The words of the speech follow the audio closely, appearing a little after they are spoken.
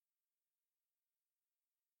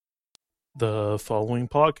The following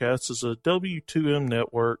podcast is a W2M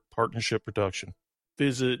Network partnership production.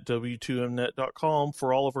 Visit W2Mnet.com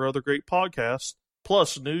for all of our other great podcasts,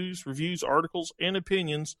 plus news, reviews, articles, and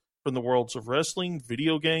opinions from the worlds of wrestling,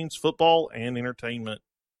 video games, football, and entertainment.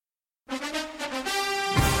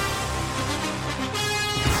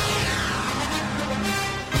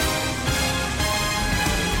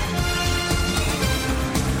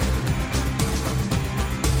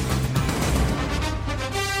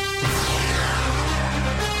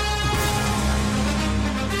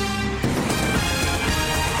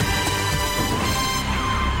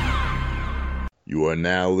 You are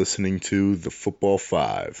now listening to The Football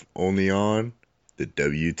 5, only on the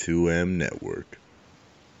W2M Network.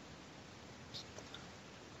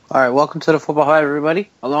 All right, welcome to The Football 5, everybody.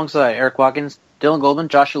 Alongside Eric Watkins, Dylan Goldman,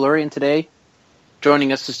 Josh Lurie, and today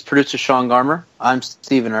joining us is producer Sean Garmer. I'm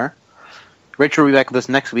Stephen Err. Rachel will be back with us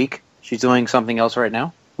next week. She's doing something else right now,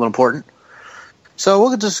 a little important. So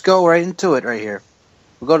we'll just go right into it right here.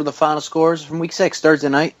 We'll go to the final scores from Week 6, Thursday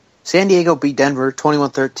night. San Diego beat Denver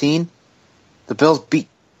 21-13. The Bills beat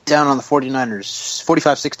down on the 49ers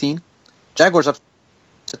 45-16. Jaguars upset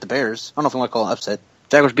the Bears. I don't know if I want to call it an upset.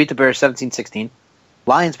 Jaguars beat the Bears 17-16.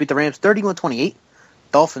 Lions beat the Rams 31-28.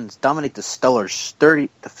 Dolphins dominate the Steelers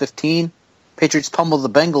 30-15. Patriots pummel the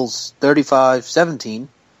Bengals 35-17.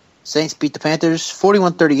 Saints beat the Panthers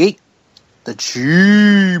 41-38. The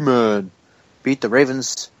G-Men beat the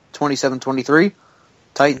Ravens 27-23.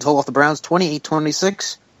 Titans hold off the Browns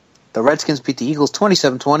 28-26. The Redskins beat the Eagles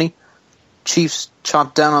 27-20. Chiefs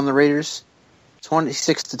chomped down on the Raiders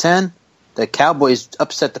 26-10. The Cowboys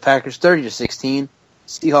upset the Packers 30-16.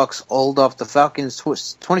 Seahawks hold off the Falcons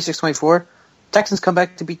 26-24. Texans come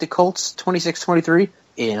back to beat the Colts 26-23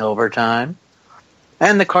 in overtime.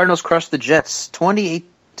 And the Cardinals crushed the Jets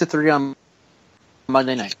 28-3 on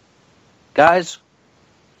Monday night. Guys,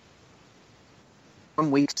 from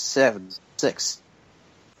Week 6.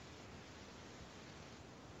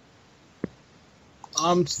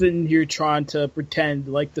 I'm sitting here trying to pretend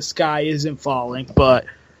like the sky isn't falling, but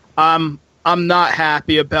I'm not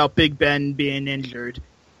happy about Big Ben being injured.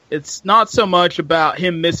 It's not so much about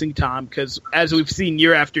him missing time, because as we've seen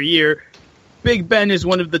year after year, Big Ben is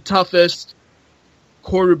one of the toughest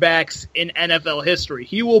quarterbacks in NFL history.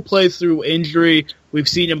 He will play through injury. We've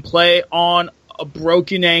seen him play on a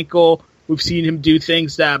broken ankle. We've seen him do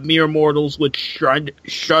things that mere mortals would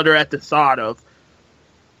shudder at the thought of.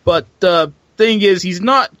 But the thing is, he's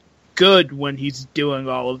not good when he's doing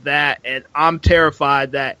all of that, and I'm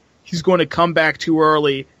terrified that he's going to come back too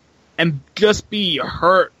early and just be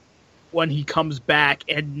hurt when he comes back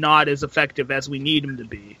and not as effective as we need him to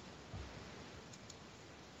be.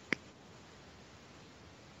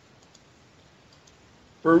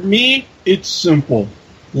 For me, it's simple.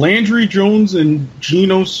 Landry Jones and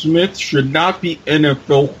Geno Smith should not be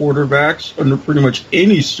NFL quarterbacks under pretty much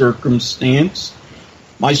any circumstance.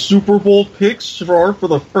 My Super Bowl picks are, for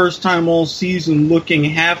the first time all season, looking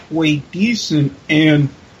halfway decent, and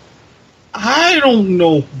I don't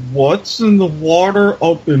know what's in the water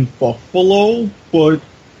up in Buffalo, but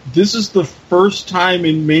this is the first time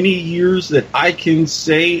in many years that I can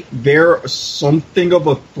say they're something of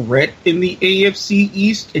a threat in the AFC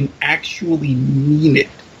East and actually mean it.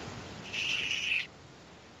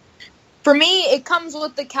 For me, it comes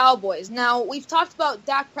with the Cowboys. Now, we've talked about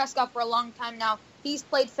Dak Prescott for a long time now. He's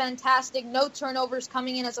played fantastic, no turnovers,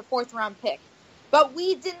 coming in as a fourth-round pick. But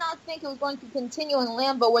we did not think it was going to continue in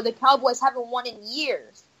Lambeau, where the Cowboys haven't won in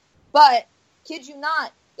years. But, kid you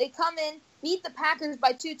not, they come in, beat the Packers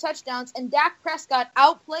by 2 touchdowns, and Dak Prescott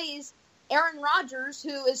outplays Aaron Rodgers,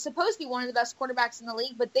 who is supposed to be one of the best quarterbacks in the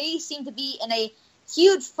league, but they seem to be in a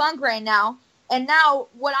huge funk right now. And now,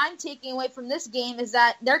 what I'm taking away from this game is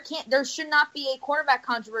that there should not be a quarterback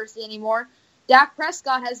controversy anymore. Dak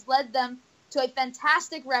Prescott has led them to a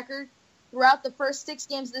fantastic record throughout the first 6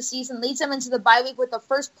 games of the season, leads them into the bye week with the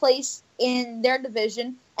first place in their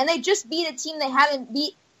division, and they just beat a team they haven't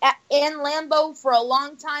beat in Lambeau for a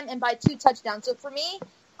long time and by 2 touchdowns. So for me,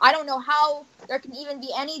 I don't know how there can even be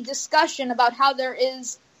any discussion about how there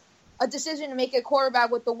is a decision to make a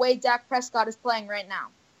quarterback with the way Dak Prescott is playing right now.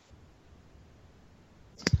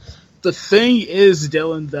 The thing is,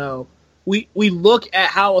 Dylan, though, we look at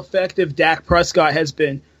how effective Dak Prescott has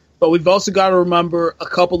been, but we've also got to remember a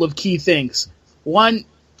couple of key things. One,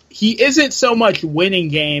 he isn't so much winning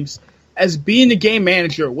games as being a game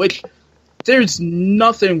manager, which there's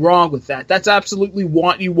nothing wrong with that. That's absolutely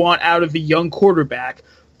what you want out of a young quarterback.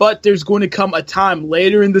 But there's going to come a time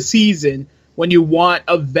later in the season when you want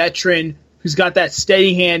a veteran who's got that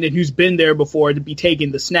steady hand and who's been there before to be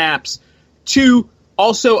taking the snaps. 2,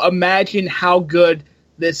 also imagine how good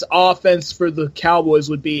this offense for the Cowboys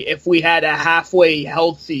would be if we had a halfway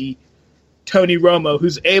healthy Tony Romo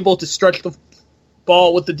who's able to stretch the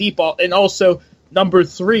ball with the deep ball. And also, number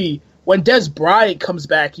 3, when Des Bryant comes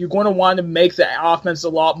back, you're going to want to make the offense a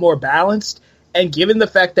lot more balanced. And given the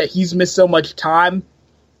fact that he's missed so much time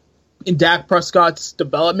in Dak Prescott's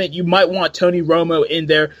development, you might want Tony Romo in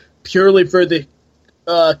there purely for the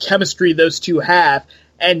chemistry those two have,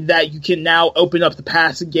 and that you can now open up the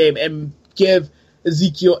passing game and give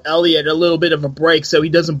Ezekiel Elliott a little bit of a break so he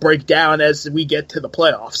doesn't break down as we get to the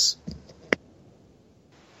playoffs.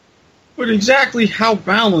 But exactly how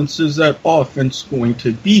balanced is that offense going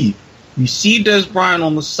to be? We see Des Bryant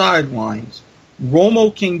on the sidelines.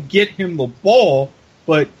 Romo can get him the ball,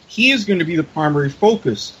 but he is going to be the primary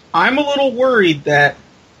focus. I'm a little worried that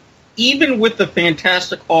even with the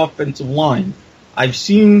fantastic offensive line, I've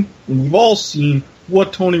seen, and we've all seen,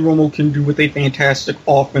 what Tony Romo can do with a fantastic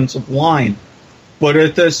offensive line. But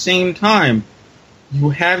at the same time, you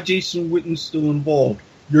have Jason Witten still involved.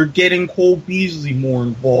 You're getting Cole Beasley more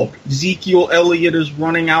involved. Ezekiel Elliott is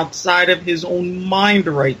running outside of his own mind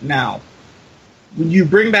right now. When you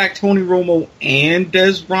bring back Tony Romo and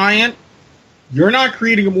Des Bryant, you're not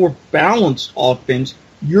creating a more balanced offense.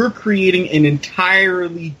 You're creating an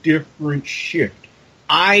entirely different shift.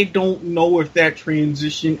 I don't know if that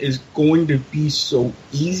transition is going to be so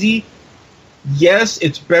easy. Yes,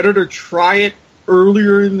 it's better to try it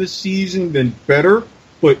earlier in the season than better,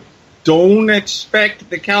 but don't expect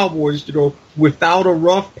the Cowboys to go without a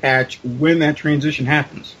rough patch when that transition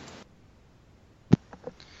happens.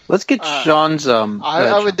 Let's get Sean's.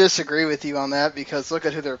 I would disagree with you on that because look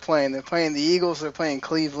at who they're playing. They're playing the Eagles. They're playing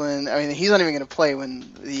Cleveland. I mean, he's not even going to play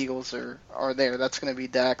when the Eagles are there. That's going to be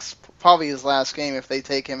Dak's probably his last game if they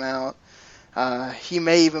take him out. He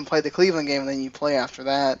may even play the Cleveland game and then you play after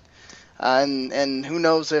that. And who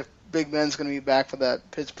knows if Big Ben's going to be back for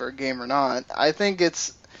that Pittsburgh game or not. I think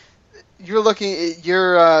you're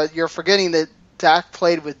forgetting that Dak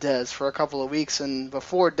played with Dez for a couple of weeks, and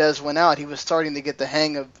before Dez went out, he was starting to get the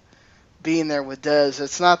hang of being there with Dez.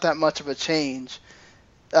 It's not that much of a change.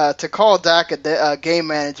 To call Dak a game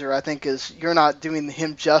manager, I think, is you're not doing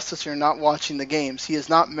him justice. You're not watching the games. He is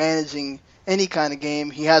not managing any kind of game.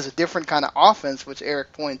 He has a different kind of offense, which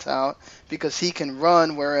Eric points out, because he can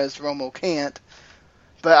run, whereas Romo can't.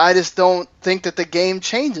 But I just don't think that the game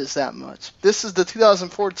changes that much. This is the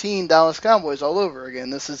 2014 Dallas Cowboys all over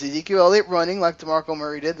again. This is Ezekiel Elliott running like DeMarco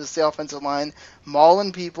Murray did. This is the offensive line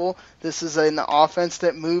mauling people. This is an offense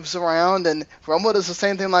that moves around, and Romo does the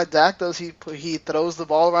same thing like Dak does. He throws the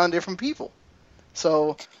ball around different people.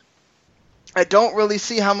 So I don't really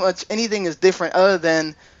see how much anything is different other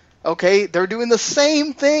than, okay, they're doing the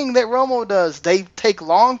same thing that Romo does. They take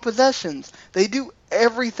long possessions. They do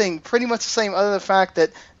everything pretty much the same other than the fact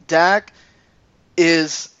that Dak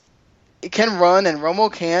can run and Romo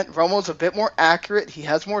can't. Romo's a bit more accurate. He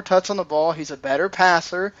has more touch on the ball. He's a better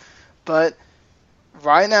passer. But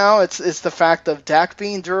right now it's the fact of Dak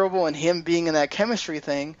being durable and him being in that chemistry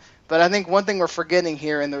thing. But I think one thing we're forgetting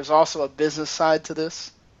here, and there's also a business side to this,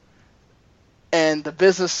 and the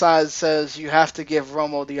business side says you have to give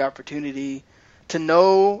Romo the opportunity to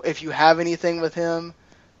know if you have anything with him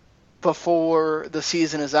before the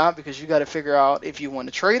season is out, because you got to figure out if you want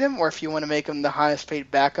to trade him or if you want to make him the highest paid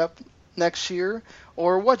backup next year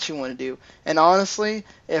or what you want to do. And honestly,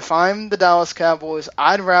 if I'm the Dallas Cowboys,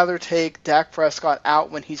 I'd rather take Dak Prescott out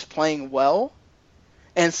when he's playing well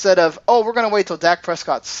instead of, we're going to wait till Dak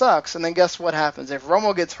Prescott sucks, and then guess what happens? If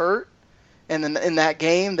Romo gets hurt and then in that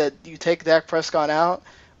game that you take Dak Prescott out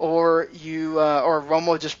or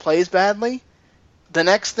Romo just plays badly, the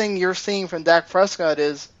next thing you're seeing from Dak Prescott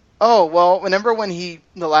is, remember when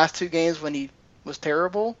the last 2 games when he was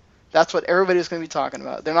terrible? That's what everybody's going to be talking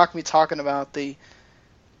about. They're not going to be talking about the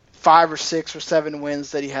 5 or 6 or 7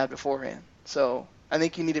 wins that he had beforehand. So I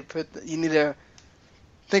think you need to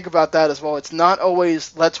think about that as well. It's not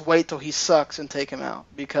always let's wait till he sucks and take him out,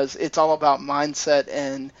 because it's all about mindset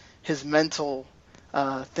and his mental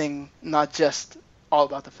thing, not just all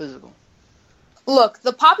about the physical. Look,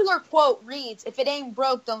 the popular quote reads, "If it ain't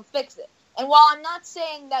broke, don't fix it." And while I'm not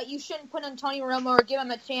saying that you shouldn't put in Tony Romo or give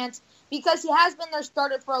him a chance, because he has been their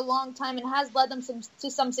starter for a long time and has led them to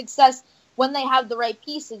some success when they have the right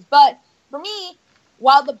pieces. But for me,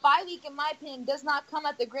 while the bye week, in my opinion, does not come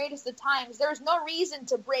at the greatest of times, there's no reason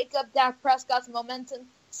to break up Dak Prescott's momentum,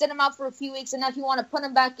 sit him out for a few weeks, and if you want to put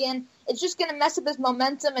him back in, it's just going to mess up his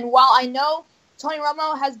momentum. And while I know Tony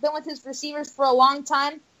Romo has been with his receivers for a long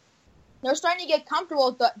time, they're starting to get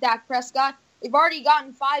comfortable with Dak Prescott. They've already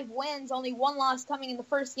gotten 5 wins, only 1 loss coming in the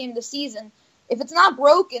first game of the season. If it's not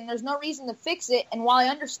broken, there's no reason to fix it. And while I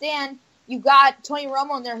understand you got Tony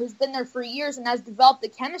Romo in there who's been there for years and has developed the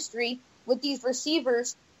chemistry with these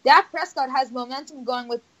receivers. Dak Prescott has momentum going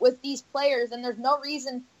with these players, and there's no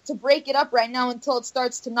reason to break it up right now until it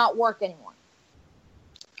starts to not work anymore.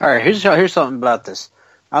 All right, here's something about this.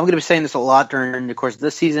 I'm going to be saying this a lot during the course of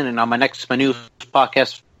this season and on my new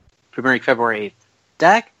podcast premiering February 8th.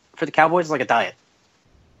 Dak, for the Cowboys, is like a diet.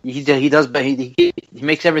 He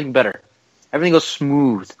makes everything better. Everything goes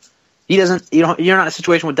smooth. You're not in a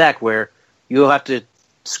situation with Dak where you'll have to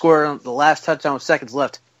score the last touchdown with seconds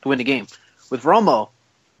left to win the game. With Romo,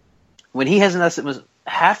 when he has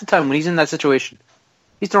half the time when he's in that situation,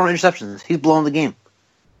 he's throwing interceptions. He's blowing the game.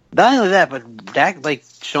 Not only that, but Dak, like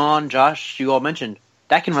Sean, Josh, you all mentioned,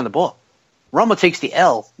 Dak can run the ball. Romo takes the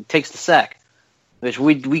L, takes the sack, which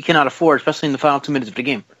we cannot afford, especially in the final 2 minutes of the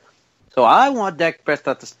game. So I want Dak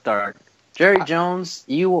Prescott to start. Jerry Jones,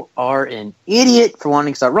 you are an idiot for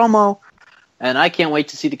wanting to start Romo, and I can't wait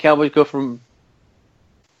to see the Cowboys go from...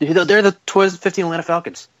 They're the 2015 Atlanta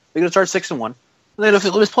Falcons. They're going to start 6-1. They're going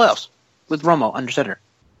to lose playoffs with Romo under center.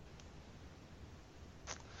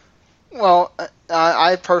 Well,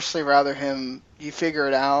 I personally rather you figure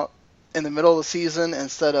it out in the middle of the season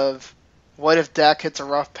instead of what if Dak hits a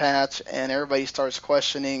rough patch and everybody starts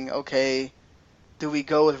questioning, okay, do we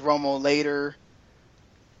go with Romo later?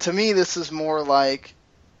 To me, this is more like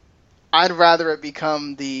I'd rather it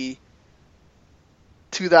become the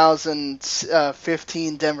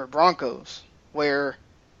 2015 Denver Broncos, where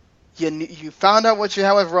you found out what you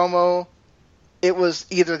had with Romo. It was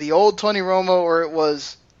either the old Tony Romo or it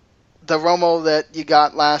was the Romo that you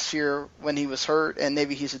got last year when he was hurt and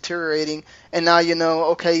maybe he's deteriorating. And now you know,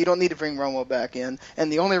 okay, you don't need to bring Romo back in.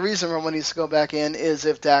 And the only reason Romo needs to go back in is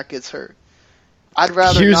if Dak gets hurt. I'd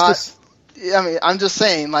rather not. I mean, I'm just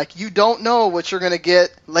saying, like, you don't know what you're going to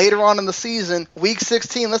get later on in the season. Week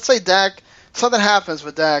 16, let's say something happens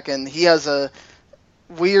with Dak and he has a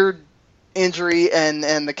weird injury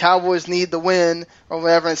and the Cowboys need the win or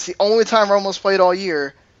whatever. And it's the only time Romo's played all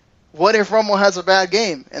year. What if Romo has a bad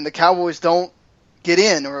game and the Cowboys don't get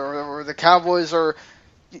in or the Cowboys are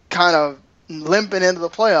kind of limping into the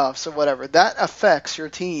playoffs or whatever? That affects your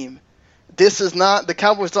team. This is not – the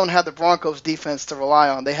Cowboys don't have the Broncos defense to rely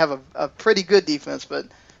on. They have a pretty good defense, but,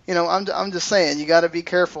 you know, I'm just saying you got to be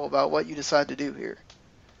careful about what you decide to do here.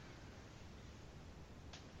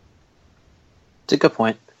 It's a good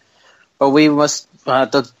point. But we must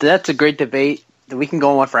that's a great debate. We can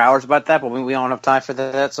go on for hours about that, but we don't have time for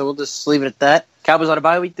that, so we'll just leave it at that. Cowboys on a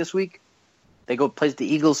bye week this week. They go play the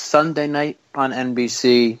Eagles Sunday night on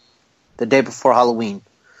NBC the day before Halloween.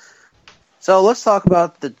 So let's talk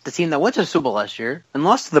about the team that went to the Super Bowl last year and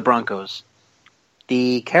lost to the Broncos,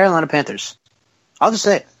 the Carolina Panthers. I'll just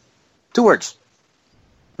say it. 2 words.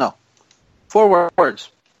 No. 4 words.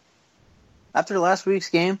 After last week's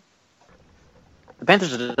game, the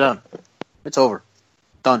Panthers are done. It's over.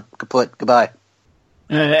 Done. Kaput. Goodbye.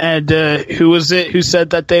 And who was it who said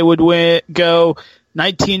that they would go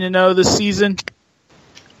 19-0 this season?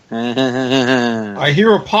 I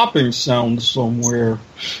hear a popping sound somewhere.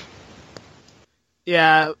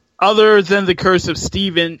 Yeah, other than the curse of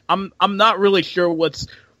Steven, I'm not really sure what's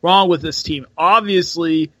wrong with this team.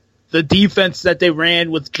 Obviously, the defense that they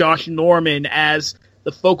ran with Josh Norman as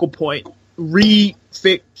the focal point,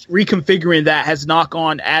 reconfiguring that has not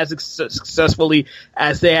gone as successfully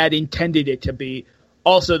as they had intended it to be.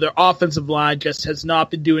 Also, their offensive line just has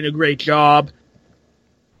not been doing a great job.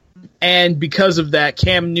 And because of that,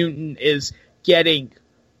 Cam Newton is getting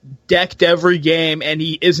decked every game, and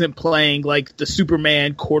he isn't playing like the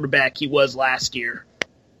Superman quarterback he was last year.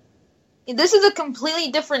 This is a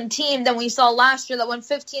completely different team than we saw last year that went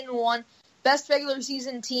 15-1, best regular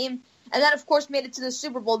season team, and then, of course, made it to the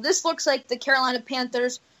Super Bowl. This looks like the Carolina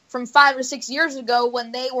Panthers from 5 or 6 years ago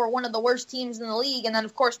when they were one of the worst teams in the league and then,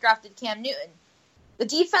 of course, drafted Cam Newton. The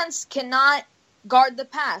defense cannot guard the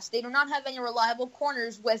pass. They do not have any reliable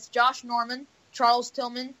corners with Josh Norman, Charles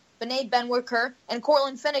Tillman, Bené Benwicker, and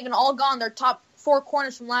Cortland Finnegan all gone. Their top 4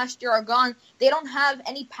 corners from last year are gone. They don't have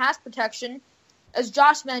any pass protection. As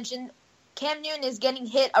Josh mentioned, Cam Newton is getting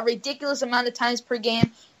hit a ridiculous amount of times per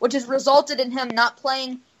game, which has resulted in him not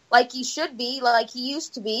playing like he should be, like he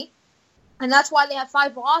used to be. And that's why they have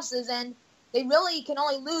 5 losses, and they really can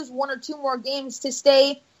only lose 1 or 2 more games to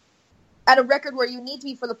stay at a record where you need to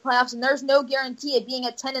be for the playoffs, and there's no guarantee of being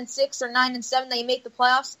at 10-6 or 9-7 that you make the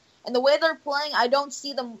playoffs. And the way they're playing, I don't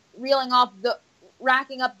see them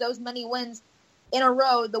racking up those many wins in a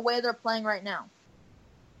row the way they're playing right now.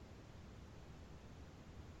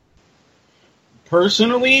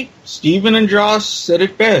 Personally, Steven and Josh said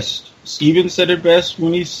it best. Steven said it best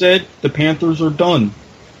when he said the Panthers are done.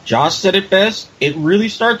 Josh said it best. It really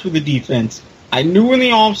starts with the defense. I knew in the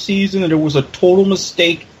offseason that it was a total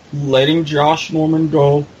mistake letting Josh Norman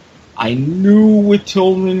go. I knew with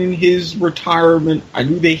Tillman and his retirement, I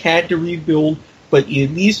knew they had to rebuild, but you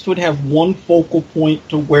at least would have one focal point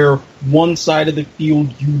to where one side of the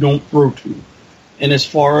field you don't throw to. And as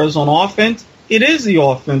far as on offense, it is the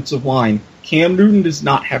offensive line. Cam Newton does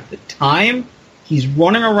not have the time. He's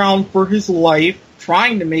running around for his life,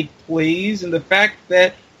 trying to make plays, and the fact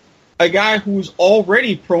that a guy who's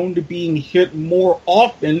already prone to being hit more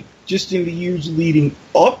often just in the years leading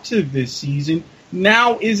up to this season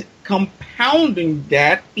now is compounding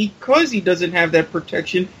that because he doesn't have that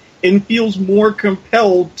protection and feels more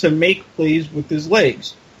compelled to make plays with his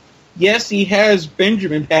legs. Yes, he has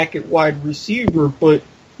Benjamin back at wide receiver, but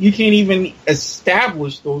you can't even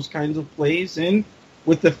establish those kinds of plays. And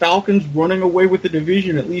with the Falcons running away with the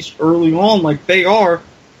division, at least early on, like they are,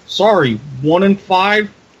 1-5,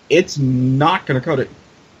 it's not going to cut it.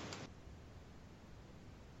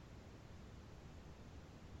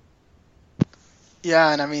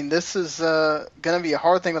 Yeah, and I mean, this is going to be a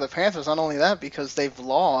hard thing with the Panthers. Not only that, because they've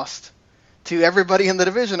lost to everybody in the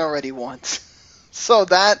division already once. So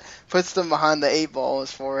that puts them behind the 8 ball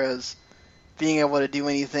as far as being able to do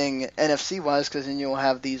anything NFC-wise, because then you'll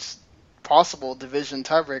have these possible division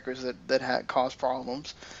tiebreakers that cause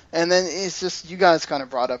problems. And then it's just, you guys kind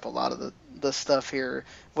of brought up a lot of the stuff here,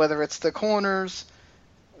 whether it's the corners,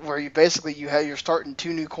 where you're starting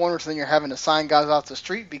 2 new corners, and then you're having to sign guys off the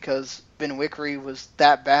street because Ben Wickery was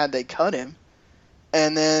that bad they cut him.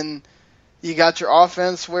 And then you got your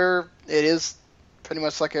offense where it is pretty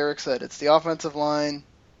much like Eric said. It's the offensive line,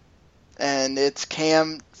 and it's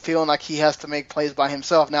Cam feeling like he has to make plays by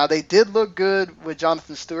himself. Now, they did look good with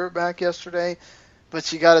Jonathan Stewart back yesterday,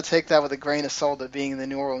 but you got to take that with a grain of salt of being the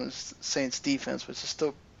New Orleans Saints defense, which is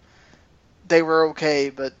still, they were okay,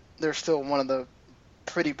 but they're still one of the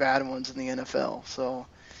pretty bad ones in the NFL. So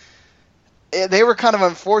they were kind of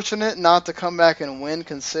unfortunate not to come back and win,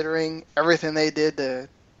 considering everything they did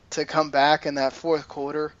to come back in that fourth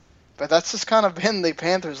quarter. But that's just kind of been the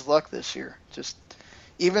Panthers' luck this year. Just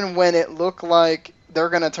even when it looked like they're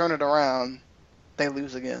going to turn it around, they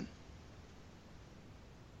lose again.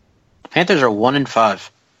 Panthers are 1-5.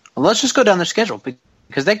 Well, let's just go down their schedule,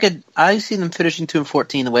 because I see them finishing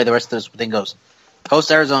 2-14 the way the rest of this thing goes.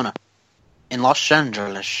 Host Arizona, in Los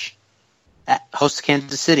Angeles, host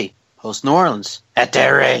Kansas City, host New Orleans, at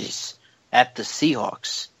the Rays, at the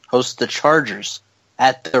Seahawks, host the Chargers,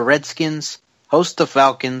 at the Redskins, host the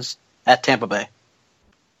Falcons, at Tampa Bay.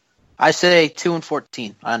 I say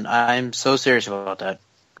 2-14, and I'm so serious about that.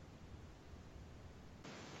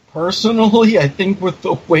 Personally, I think with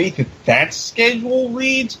the way that schedule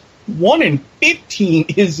reads,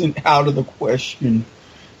 1-15 isn't out of the question.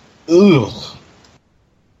 Ugh.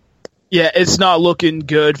 Yeah, it's not looking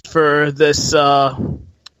good for this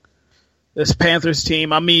Panthers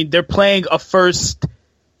team. I mean, they're playing a first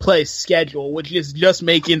place schedule, which is just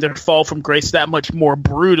making their fall from grace that much more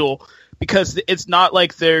brutal, because it's not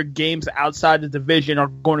like their games outside the division are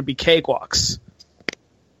going to be cakewalks.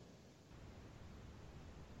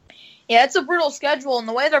 Yeah, it's a brutal schedule, and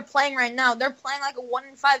the way they're playing right now, they're playing like a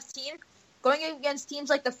 1-5 team, going against teams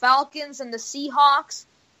like the Falcons and the Seahawks,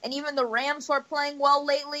 and even the Rams who are playing well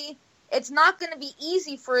lately. It's not going to be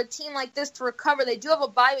easy for a team like this to recover. They do have a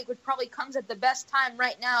bye week, which probably comes at the best time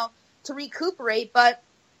right now to recuperate, but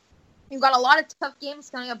you've got a lot of tough games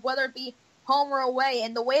coming up, whether it be home or away,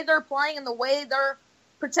 and the way they're playing and the way they're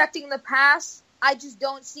protecting the pass, I just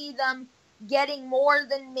don't see them getting more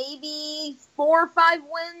than maybe 4 or 5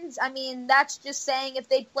 wins. I mean, that's just saying if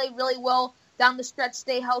they play really well down the stretch,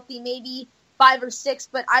 stay healthy, maybe 5 or 6,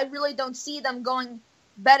 but I really don't see them going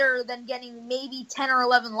better than getting maybe 10 or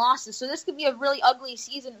 11 losses. So this could be a really ugly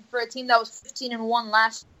season for a team that was 15-1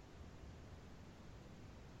 last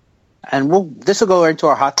year. And this will go into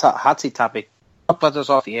our hot seat topic. Talk about this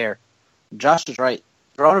off the air. Josh is right.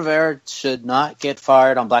 Ron Rivera should not get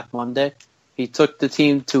fired on Black Monday. He took the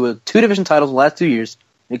team to 2 division titles in the last 2 years,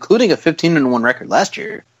 including a 15-1 record last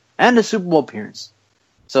year and a Super Bowl appearance.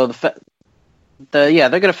 So they're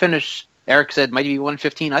going to finish. Eric said might be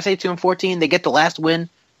 1-15. I say 2-14. They get the last win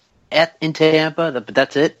in Tampa, but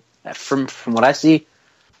that's it from what I see.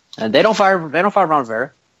 And they don't fire Ron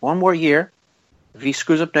Rivera. 1 more year. If he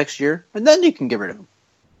screws up next year, and then you can get rid of him.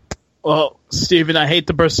 Well, Steven, I hate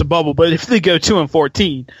to burst the bubble, but if they go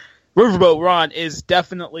 2-14, Riverboat Ron is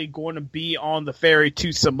definitely going to be on the ferry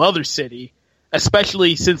to some other city,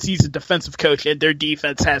 especially since he's a defensive coach and their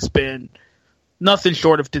defense has been nothing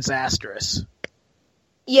short of disastrous.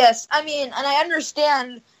 Yes, I mean, and I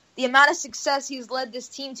understand the amount of success he's led this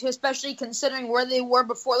team to, especially considering where they were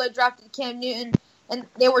before they drafted Cam Newton, and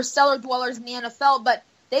they were cellar dwellers in the NFL, but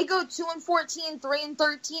they go 2-14,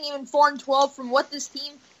 3-13, even 4-12 from what this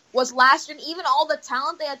team was last year, and even all the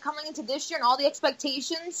talent they had coming into this year and all the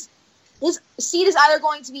expectations. His seat is either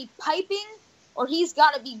going to be piping or he's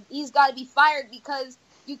got to be fired, because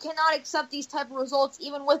you cannot accept these type of results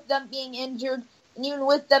even with them being injured and even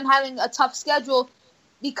with them having a tough schedule,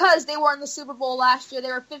 because they were in the Super Bowl last year.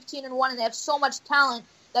 They were 15-1 and they have so much talent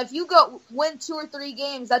that if you go win 2 or 3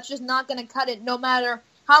 games, that's just not going to cut it, no matter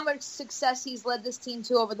how much success he's led this team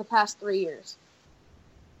to over the past 3 years.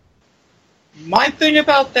 My thing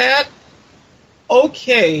about that,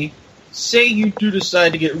 okay, say you do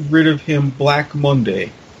decide to get rid of him Black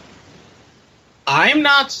Monday. I'm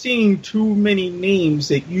not seeing too many names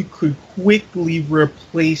that you could quickly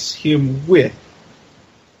replace him with.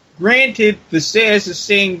 Granted, as the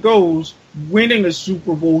saying goes, winning a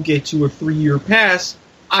Super Bowl gets you a 3-year pass.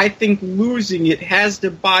 I think losing it has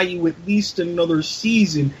to buy you at least another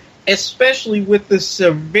season, especially with the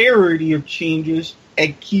severity of changes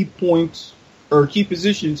at key points or key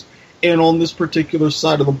positions and on this particular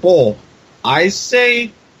side of the ball. I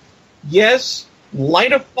say, yes,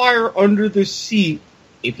 light a fire under the seat.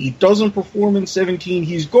 If he doesn't perform in 17,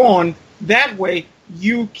 he's gone. That way,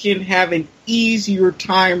 you can have an easier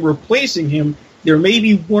time replacing him. There may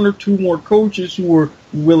be 1 or 2 more coaches who are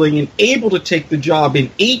willing and able to take the job in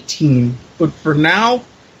 18, but for now,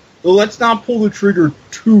 let's not pull the trigger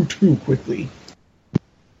too quickly.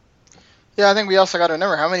 Yeah, I think we also got to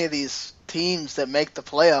remember how many of these teams that make the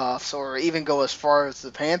playoffs or even go as far as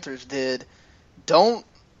the Panthers did don't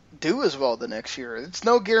do as well the next year. It's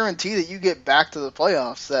no guarantee that you get back to the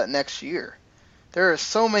playoffs that next year. There are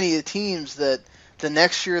so many teams that the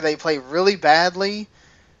next year they play really badly.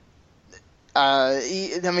 I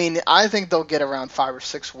think they'll get around 5 or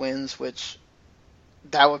 6 wins, which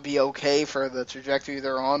that would be okay for the trajectory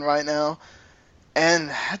they're on right now. And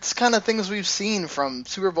that's kind of things we've seen from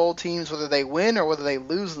Super Bowl teams, whether they win or whether they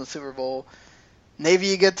lose in the Super Bowl. Maybe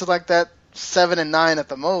you get to like that 7-9 at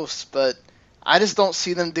the most, but I just don't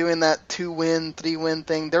see them doing that 2-win, 3-win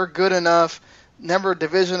thing. They're good enough. Number of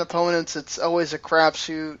division opponents, it's always a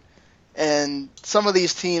crapshoot. And some of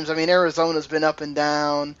these teams, Arizona's been up and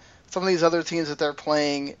down. Some of these other teams that they're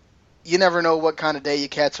playing, you never know what kind of day you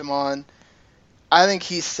catch them on. I think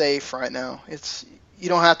he's safe right now. You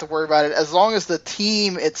don't have to worry about it. As long as the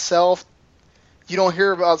team itself, you don't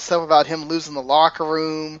hear about stuff about him losing the locker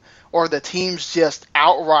room or the team's just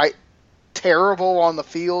outright terrible on the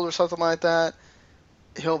field or something like that,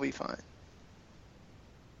 he'll be fine.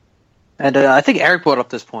 And I think Eric brought up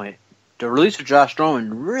this point. The release of Josh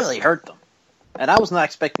Norman really hurt them. And I was not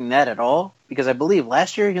expecting that at all, because I believe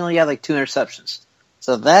last year he only had like 2 interceptions.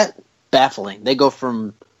 So that, baffling. They go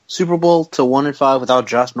from Super Bowl to 1-5 without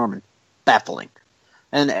Josh Norman. Baffling.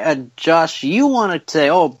 And Josh, you want to say,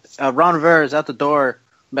 Ron Rivera is out the door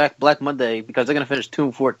back Black Monday because they're going to finish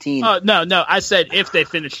 2-14. No. I said if they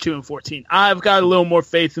finish 2-14. I've got a little more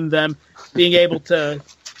faith in them being able to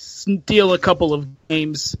steal a couple of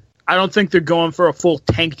games. I don't think they're going for a full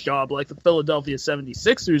tank job like the Philadelphia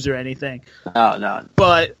 76ers or anything. No.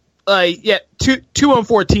 But,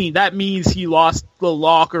 2-14, that means he lost the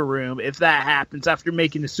locker room if that happens after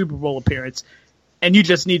making the Super Bowl appearance, and you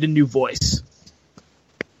just need a new voice.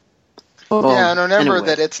 Yeah, and remember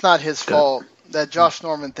that it's not his fault. That Josh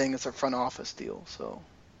Norman thing is a front office deal. So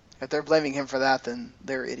if they're blaming him for that, then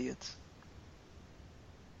they're idiots.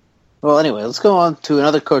 Well, anyway, let's go on to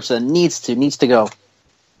another coach that needs to go.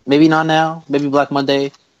 Maybe not now. Maybe Black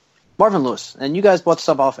Monday. Marvin Lewis. And you guys brought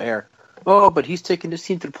stuff off air. Oh, but he's taken this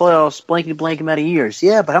team to the playoffs blank amount of years.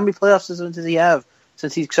 Yeah, but how many playoffs does he have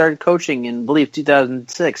since he started coaching in, I believe,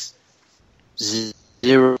 2006?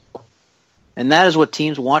 0. And that is what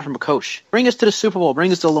teams want from a coach. Bring us to the Super Bowl.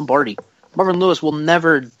 Bring us to Lombardi. Marvin Lewis will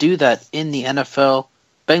never do that in the NFL.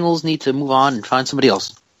 Bengals need to move on and find somebody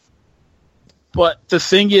else. But the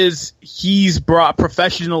thing is, he's brought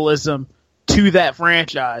professionalism to that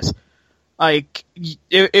franchise. Like,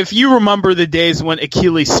 if you remember the days when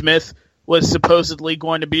Achilles Smith was supposedly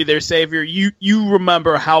going to be their savior, you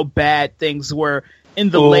remember how bad things were in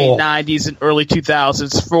the late 90s and early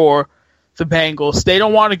 2000s for the Bengals. They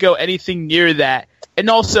don't want to go anything near that. And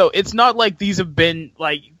also, it's not like these have been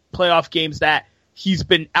like playoff games that he's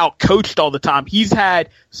been out-coached all the time. He's had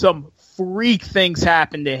some freak things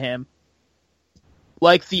happen to him,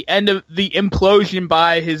 like the end of the implosion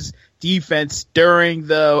by his defense during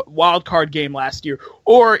the wild card game last year,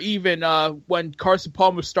 or even when Carson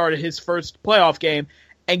Palmer started his first playoff game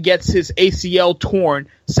and gets his ACL torn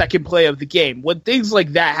second play of the game. When things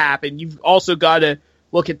like that happen, you've also got to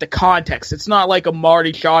look at the context. It's not like a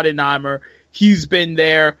Marty Schottenheimer. He's been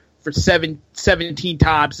there for 17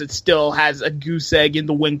 times and still has a goose egg in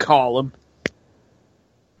the win column.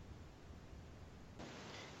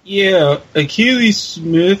 Yeah, Achilles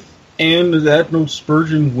Smith and that no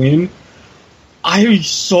Spurgeon win. I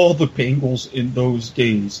saw the Bengals in those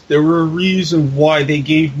days. There were a reason why they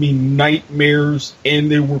gave me nightmares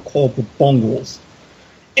and they were called the Bungles.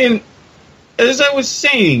 And as I was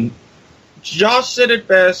saying, Josh said it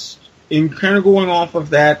best in kind of going off of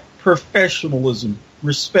that professionalism,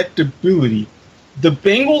 respectability. The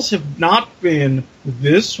Bengals have not been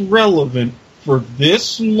this relevant for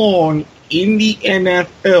this long in the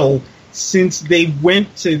NFL since they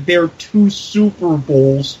went to their 2 Super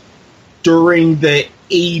Bowls during the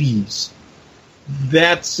 80s.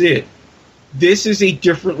 That's it. This is a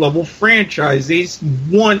different level franchise. They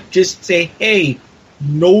want just to say, hey,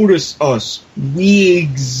 notice us. We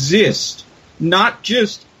exist. Not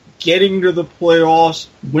just getting to the playoffs,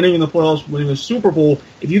 winning the playoffs, winning the Super Bowl.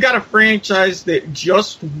 If you got a franchise that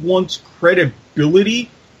just wants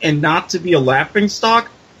credibility and not to be a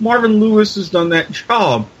laughingstock, Marvin Lewis has done that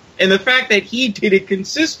job. And the fact that he did it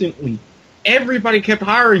consistently, everybody kept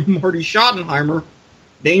hiring Marty Schottenheimer.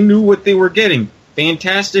 They knew what they were getting.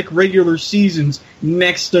 Fantastic regular seasons,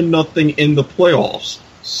 next to nothing in the playoffs.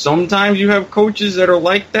 Sometimes you have coaches that are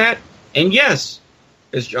like that. And yes,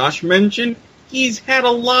 as Josh mentioned, he's had a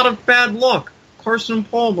lot of bad luck. Carson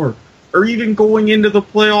Palmer, or even going into the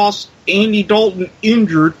playoffs, Andy Dalton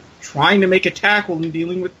injured, trying to make a tackle and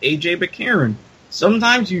dealing with A.J. McCarron.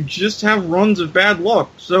 Sometimes you just have runs of bad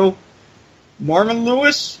luck. So, Marvin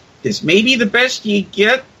Lewis, this may be the best you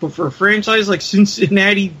get, but for a franchise like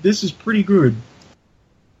Cincinnati, this is pretty good.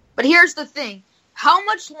 But here's the thing. How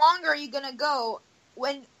much longer are you going to go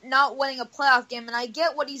when not winning a playoff game? And I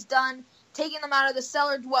get what he's done, taking them out of the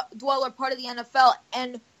cellar dweller part of the NFL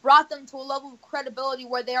and brought them to a level of credibility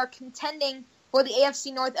where they are contending for the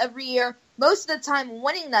AFC North every year, most of the time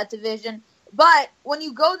winning that division. But when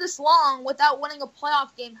you go this long without winning a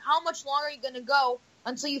playoff game, how much longer are you going to go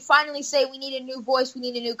until you finally say we need a new voice, we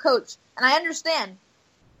need a new coach? And I understand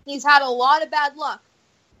he's had a lot of bad luck.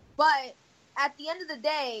 But at the end of the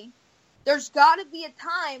day, there's got to be a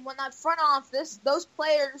time when that front office, those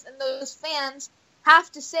players and those fans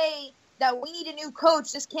have to say that we need a new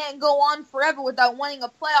coach. This can't go on forever without winning a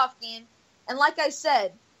playoff game. And like I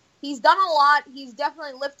said, he's done a lot. He's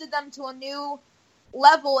definitely lifted them to a new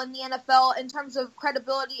level in the NFL in terms of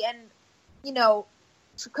credibility and, you know,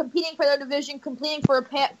 competing for their division, competing for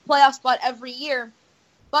a playoff spot every year.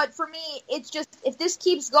 But for me, it's just, if this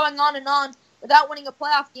keeps going on and on without winning a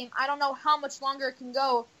playoff game, I don't know how much longer it can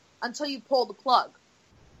go until you pull the plug.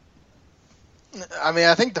 I mean,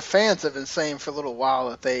 I think the fans have been saying for a little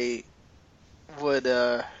while that they would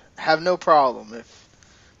have no problem if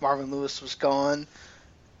Marvin Lewis was gone,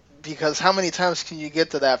 because how many times can you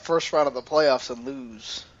get to that first round of the playoffs and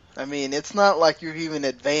lose? I mean, it's not like you're even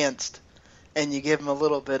advanced and you give him a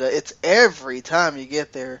little bit of, it's every time you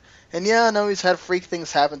get there. And yeah, I know he's had freak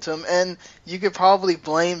things happen to him, and you could probably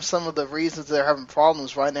blame some of the reasons they're having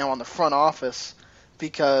problems right now on the front office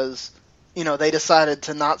because, you know, they decided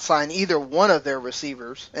to not sign either one of their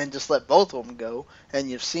receivers and just let both of them go. And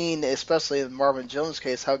you've seen, especially in Marvin Jones'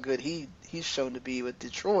 case, how good he's shown to be with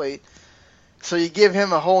Detroit. So you give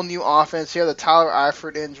him a whole new offense. You have the Tyler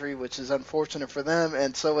Eifert injury, which is unfortunate for them.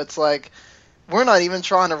 And so it's like, we're not even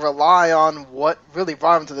trying to rely on what really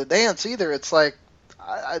brought him to the dance either. It's like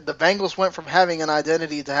the Bengals went from having an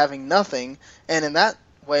identity to having nothing. And in that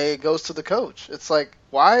way, it goes to the coach. It's like,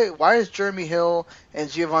 why is Jeremy Hill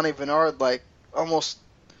and Giovanni Bernard like almost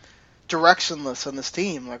directionless in this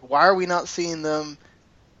team? Like, why are we not seeing them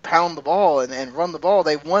pound the ball and run the ball?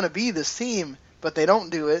 They want to be this team, but they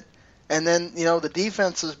don't do it. And then, you know, the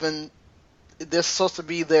defense has been, this supposed to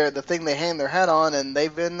be the thing they hang their hat on, and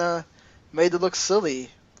they've been made to look silly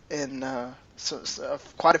in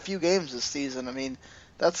quite a few games this season. I mean,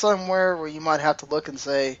 that's somewhere where you might have to look and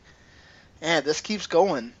say, man, this keeps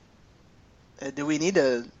going. Do we need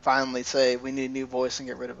to finally say we need a new voice and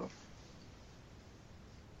get rid of him?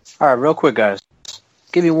 All right, real quick, guys.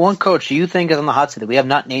 Give me one coach you think is on the hot seat that we have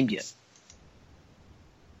not named yet.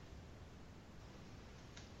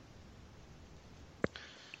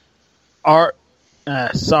 Art,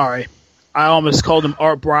 sorry, I almost called him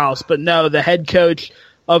Art Browse, but no, the head coach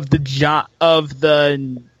of of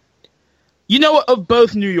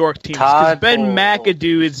both New York teams. Because Ben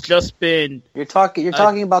McAdoo has just been. You're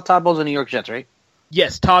talking about Todd Bowles and New York Jets, right?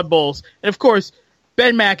 Yes, Todd Bowles, and of course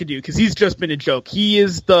Ben McAdoo, because he's just been a joke. He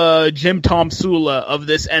is the Jim Tom Sula of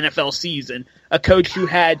this NFL season, a coach who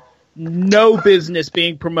had no business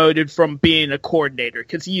being promoted from being a coordinator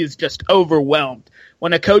because he is just overwhelmed.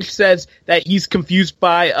 When a coach says that he's confused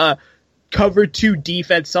by a cover 2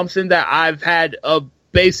 defense, something that I've had a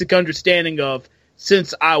basic understanding of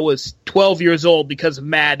since I was 12 years old because of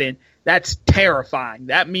Madden, that's terrifying.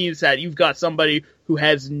 That means that you've got somebody who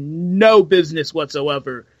has no business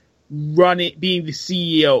whatsoever being the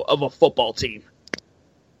CEO of a football team.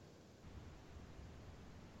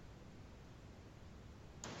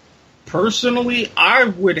 Personally, I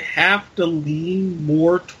would have to lean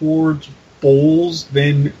more towards Bowles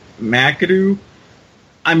than McAdoo.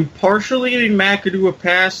 I'm partially giving McAdoo a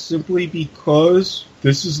pass simply because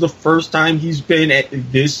this is the first time he's been at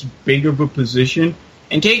this big of a position.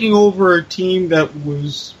 And taking over a team that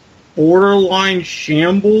was borderline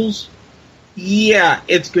shambles, yeah,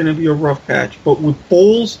 it's going to be a rough patch. But with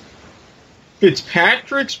Bowles,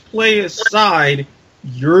 Fitzpatrick's play aside,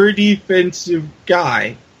 you're a defensive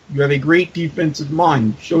guy. You have a great defensive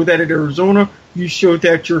mind. You showed that at Arizona. You showed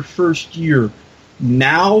that your first year.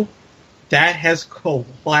 Now, that has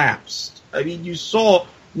collapsed. I mean, you saw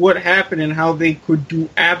what happened and how they could do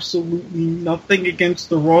absolutely nothing against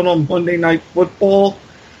the run on Monday Night Football.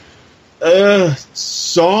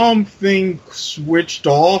 Something switched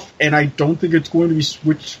off, and I don't think it's going to be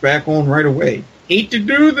switched back on right away. Hate to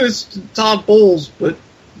do this to Todd Bowles, but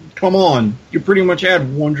come on. You pretty much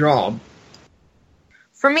had one job.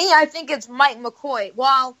 For me, I think it's Mike McCoy.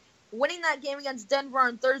 While winning that game against Denver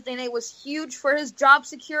on Thursday night was huge for his job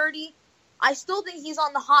security, I still think he's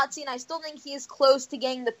on the hot seat, and I still think he is close to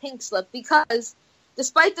getting the pink slip because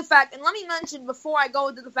despite the fact, and let me mention before I go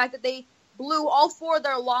into the fact that they blew all 4 of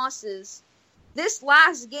their losses, this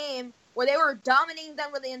last game where they were dominating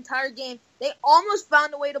Denver the entire game, they almost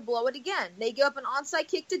found a way to blow it again. They gave up an onside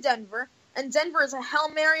kick to Denver, and Denver is a Hail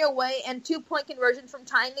Mary away and 2-point conversion from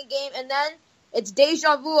tying the game, and then it's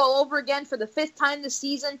deja vu all over again for the 5th time this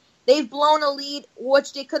season. They've blown a lead,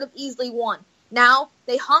 which they could have easily won. Now,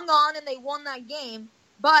 they hung on and they won that game,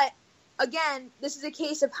 but again, this is a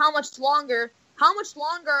case of how much longer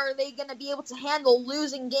are they going to be able to handle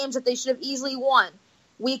losing games that they should have easily won?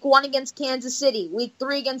 Week 1 against Kansas City, Week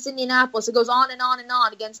 3 against Indianapolis, it goes on and on and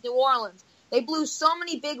on against New Orleans. They blew so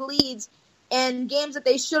many big leads in games that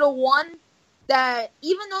they should have won that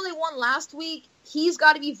even though they won last week, he's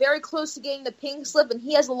got to be very close to getting the pink slip, and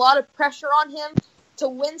he has a lot of pressure on him to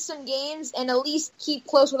win some games and at least keep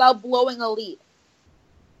close without blowing a lead.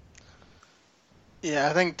 Yeah,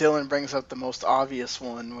 I think Dylan brings up the most obvious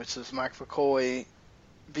one, which is Mike McCoy,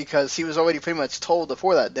 because he was already pretty much told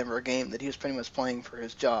before that Denver game that he was pretty much playing for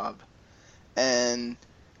his job. And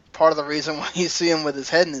part of the reason why you see him with his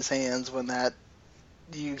head in his hands when that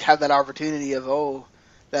you have that opportunity of,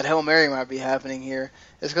 that Hail Mary might be happening here,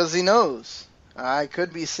 is because he knows. I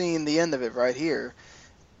could be seeing the end of it right here.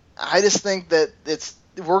 I just think that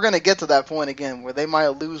we're going to get to that point again where they might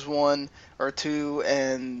lose 1 or 2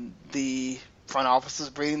 and the front office is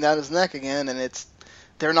breathing down his neck again, and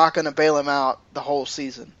they're not going to bail him out the whole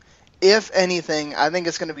season. If anything, I think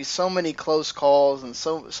it's going to be so many close calls and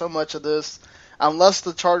so much of this, unless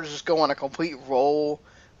the Chargers just go on a complete roll,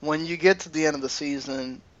 when you get to the end of the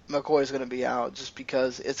season, McCoy is going to be out just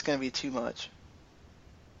because it's going to be too much.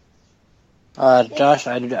 Josh,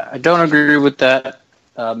 I don't agree with that.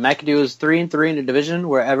 McAdoo is 3-3 in a division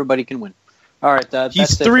where everybody can win. All right,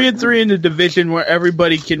 he's 3-3 in the division where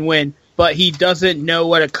everybody can win, but he doesn't know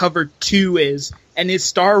what a cover 2 is, and his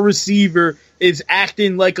star receiver is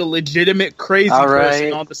acting like a legitimate crazy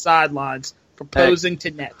person on the sidelines, proposing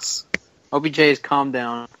to nets. OBJ has calmed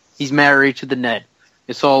down. He's married to the net.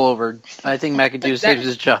 It's all over. I think McAdoo saves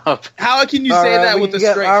his job. How can you say that with a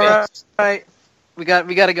straight face? All right, we got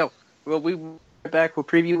to go. Well, we'll be right back. We'll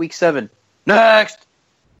preview Week 7. Next!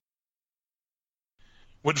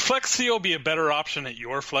 Would Flex Seal be a better option at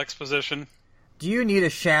your flex position? Do you need a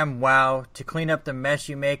sham wow to clean up the mess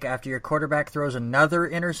you make after your quarterback throws another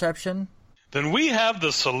interception? Then we have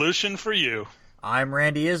the solution for you. I'm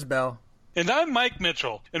Randy Isbell. And I'm Mike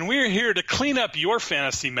Mitchell, and we're here to clean up your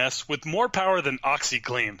fantasy mess with more power than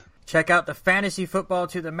OxyClean. Check out the Fantasy Football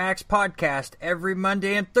to the Max podcast every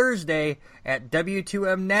Monday and Thursday at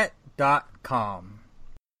W2Mnet.com.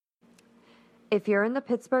 If you're in the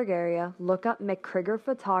Pittsburgh area, look up McKriger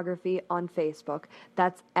Photography on Facebook.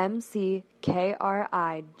 That's McKriger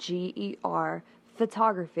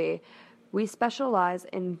Photography. We specialize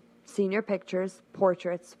in senior pictures,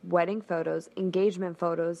 portraits, wedding photos, engagement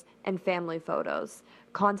photos, and family photos.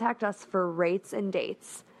 Contact us for rates and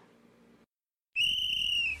dates.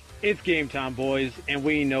 It's game time, boys, and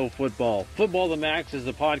we know football. Football the Max is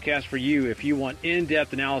the podcast for you if you want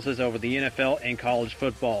in-depth analysis over the NFL and college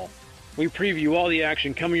football. We preview all the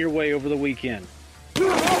action coming your way over the weekend.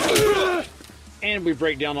 And we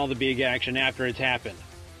break down all the big action after it's happened.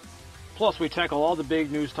 Plus, we tackle all the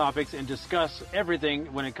big news topics and discuss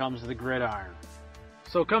everything when it comes to the gridiron.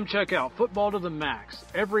 So come check out Football to the Max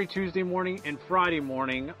every Tuesday morning and Friday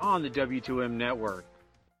morning on the W2M network.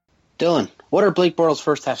 Dylan, what are Blake Bortles'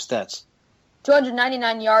 first half stats?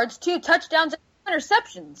 299 yards, 2 touchdowns, and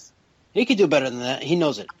interceptions. He could do better than that. He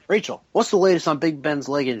knows it. Rachel, what's the latest on Big Ben's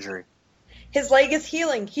leg injury? His leg is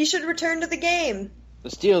healing. He should return to the game. The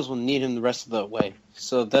Steelers will need him the rest of the way,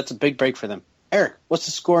 so that's a big break for them. Eric, what's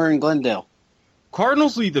the score in Glendale?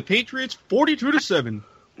 Cardinals lead the Patriots 42-7.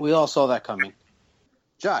 We all saw that coming.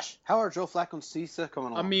 Josh, how are Joe Flacco and Cisa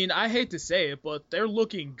coming along? I mean, I hate to say it, but they're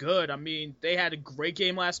looking good. I mean, they had a great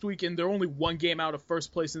game last week, and they're only one game out of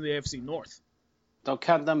first place in the AFC North. Don't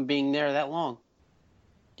count them being there that long.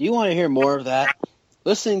 Do you want to hear more of that?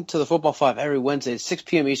 Listen to the Football 5 every Wednesday at 6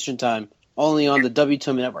 p.m. Eastern Time, only on the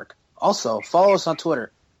W2M Network. Also, follow us on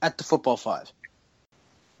Twitter at the Football 5.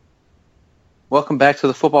 Welcome back to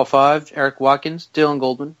the Football 5. Eric Watkins, Dylan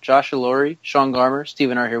Goldman, Joshua Laurie, Sean Garmer,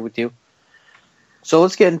 Steve and I are here with you. So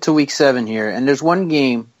let's get into Week 7 here. And there's one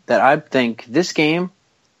game that I think this game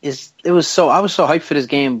I was so hyped for this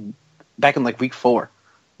game back in Week 4.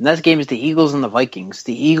 And that game is the Eagles and the Vikings.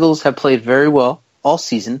 The Eagles have played very well all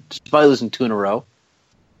season, despite losing 2 in a row.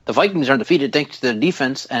 The Vikings are undefeated thanks to their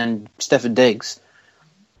defense and Stefon Diggs.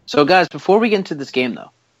 So guys, before we get into this game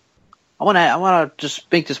though, I want to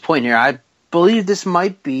just make this point here. I believe this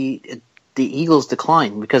might be the Eagles'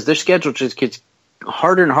 decline because their schedule just gets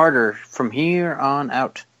harder and harder from here on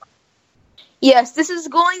out. Yes, this is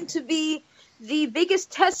going to be the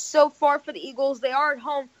biggest test so far for the Eagles. They are at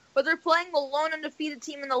home, but they're playing the lone undefeated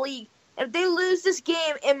team in the league. If they lose this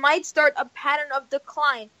game, it might start a pattern of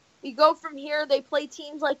decline. You go from here, they play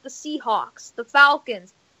teams like the Seahawks, the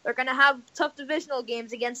Falcons. They're going to have tough divisional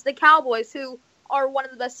games against the Cowboys, who are one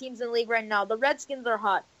of the best teams in the league right now. The Redskins are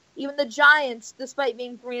hot. Even the Giants, despite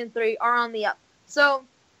being 3-3, are on the up. So,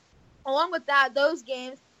 along with that, those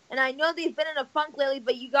games, and I know they've been in a funk lately,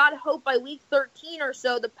 but you got to hope by Week 13 or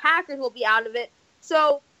so, the Packers will be out of it.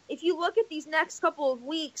 So, if you look at these next couple of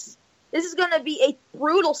weeks, this is going to be a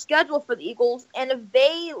brutal schedule for the Eagles, and if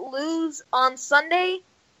they lose on Sunday,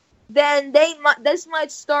 then this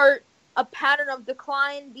might start a pattern of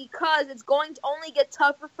decline because it's going to only get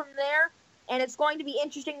tougher from there, and it's going to be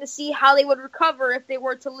interesting to see how they would recover if they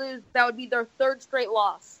were to lose. That would be their 3rd straight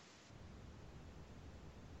loss.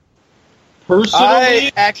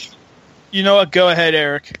 Personally, you know what? Go ahead,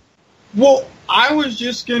 Eric. Well, I was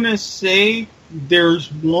just going to say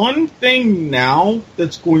there's one thing now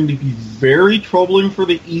that's going to be very troubling for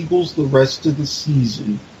the Eagles the rest of the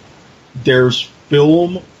season. There's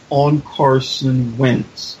film on Carson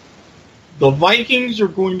Wentz. The Vikings are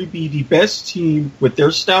going to be the best team with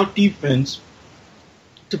their stout defense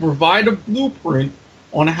to provide a blueprint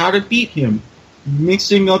on how to beat him,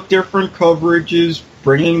 mixing up different coverages,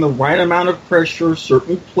 bringing the right amount of pressure,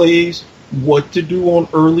 certain plays, what to do on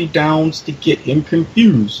early downs to get him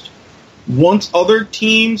confused. Once other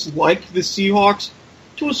teams like the Seahawks,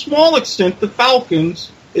 to a small extent the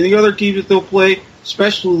Falcons, and the other teams that they'll play,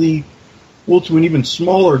 especially, well, to an even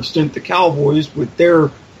smaller extent, the Cowboys with their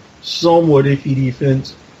somewhat iffy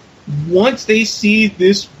defense, once they see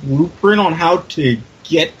this blueprint on how to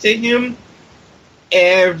get to him,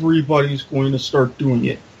 everybody's going to start doing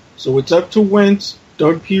it. So it's up to Wentz,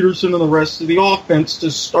 Doug Peterson, and the rest of the offense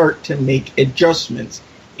to start to make adjustments.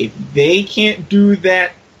 If they can't do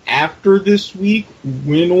that after this week,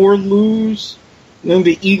 win or lose, then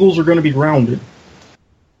the Eagles are going to be grounded.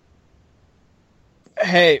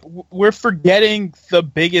 Hey, we're forgetting the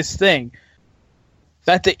biggest thing.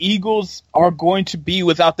 That the Eagles are going to be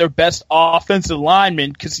without their best offensive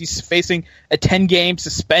lineman because he's facing a 10-game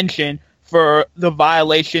suspension for the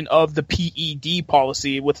violation of the PED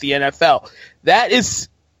policy with the NFL. That is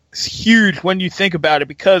huge when you think about it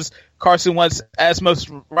because Carson Wentz, as most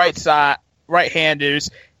right-handers,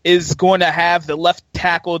 is going to have the left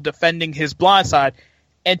tackle defending his blind side.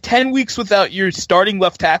 And 10 weeks without your starting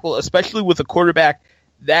left tackle, especially with a quarterback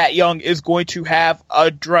that young, is going to have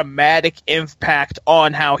a dramatic impact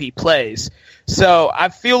on how he plays. So I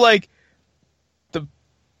feel like the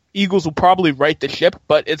Eagles will probably right the ship,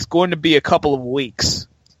 but it's going to be a couple of weeks.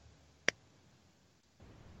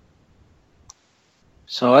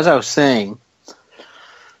 So as I was saying,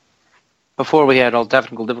 before we had all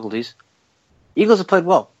technical difficulties, Eagles have played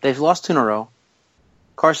well. They've lost 2 in a row.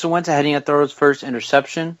 Carson Wentz heading at throw his first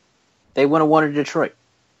interception. They would have won in Detroit.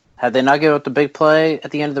 Had they not given up the big play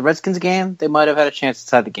at the end of the Redskins game, they might have had a chance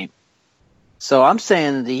inside the game. So I'm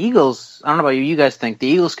saying the Eagles, I don't know about you guys think, the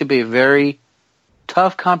Eagles could be a very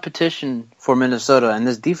tough competition for Minnesota and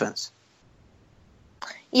this defense.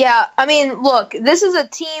 Yeah, I mean, look, this is a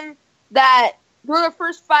team that through their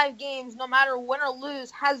first 5 games, no matter win or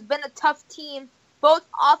lose, has been a tough team, both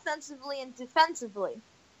offensively and defensively.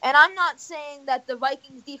 And I'm not saying that the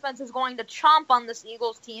Vikings defense is going to chomp on this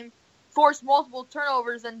Eagles team, force multiple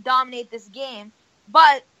turnovers, and dominate this game.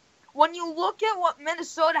 But when you look at what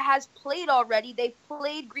Minnesota has played already, they've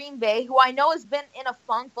played Green Bay, who I know has been in a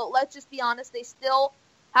funk, but let's just be honest, they still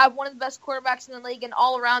have one of the best quarterbacks in the league and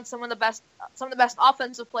all around some of the best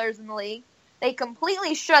offensive players in the league. They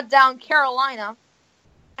completely shut down Carolina.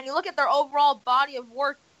 And you look at their overall body of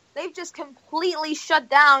work, they've just completely shut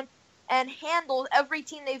down and handled every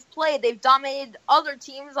team they've played. They've dominated other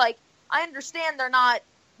teams. Like, I understand they're not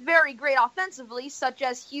very great offensively, such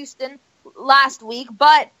as Houston last week,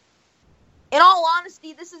 but in all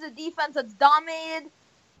honesty, this is a defense that's dominated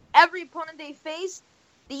every opponent they faced.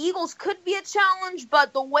 The Eagles could be a challenge,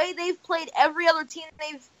 but the way they've played every other team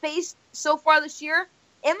they've faced so far this year,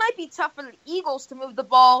 it might be tough for the Eagles to move the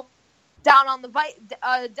ball down on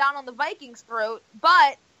the Vikings' throat,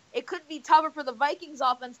 but it could be tougher for the Vikings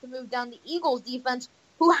offense to move down the Eagles defense,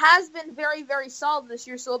 who has been very, very solid this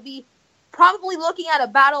year. So it'll be probably looking at a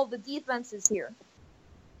battle of the defenses here.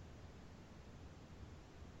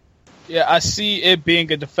 Yeah, I see it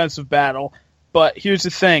being a defensive battle, but here's the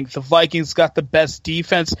thing. The Vikings got the best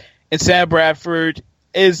defense, and Sam Bradford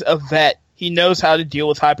is a vet. He knows how to deal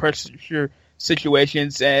with high-pressure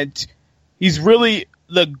situations, and he's really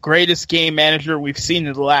the greatest game manager we've seen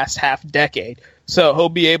in the last half decade. So he'll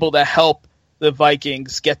be able to help the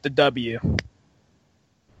Vikings get the W.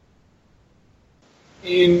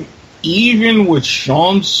 And even with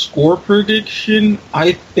Sean's score prediction,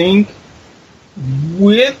 I think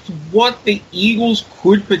with what the Eagles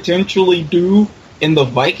could potentially do and the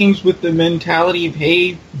Vikings with the mentality of,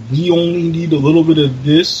 hey, we only need a little bit of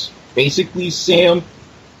this, basically, Sam,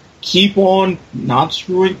 keep on not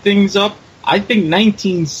screwing things up, I think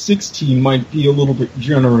 19-16 might be a little bit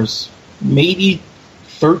generous. Maybe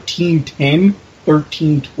 13-10,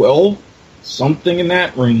 13-12, something in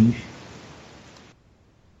that range.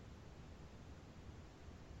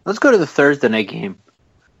 Let's go to the Thursday night game.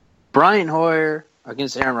 Brian Hoyer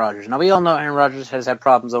against Aaron Rodgers. Now, we all know Aaron Rodgers has had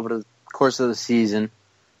problems over the course of the season.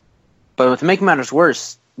 But to make matters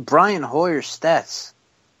worse, Brian Hoyer's stats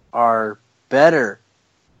are better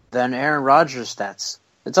than Aaron Rodgers' stats.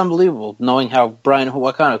 It's unbelievable knowing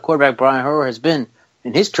what kind of quarterback Brian Hoyer has been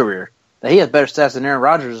in his career, that he has better stats than Aaron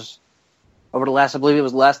Rodgers over the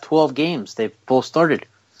last 12 games they've both started.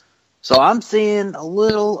 So I'm seeing a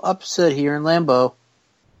little upset here in Lambeau.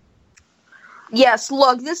 Yes,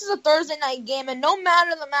 look, this is a Thursday night game, and no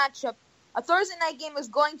matter the matchup, a Thursday night game is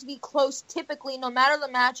going to be close typically, no matter the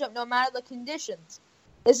matchup, no matter the conditions.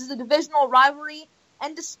 This is a divisional rivalry,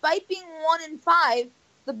 and despite being 1-5,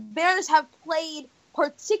 the Bears have played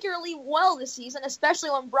particularly well this season,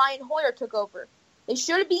 especially when Brian Hoyer took over. They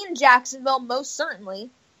should have been in Jacksonville, most certainly.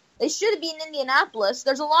 They should have been in Indianapolis.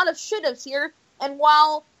 There's a lot of should-haves here, and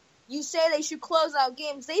while you say they should close out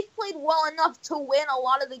games, they've played well enough to win a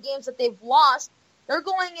lot of the games that they've lost. They're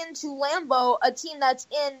going into Lambeau, a team that's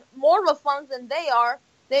in more of a funk than they are.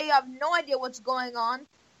 They have no idea what's going on.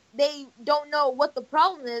 They don't know what the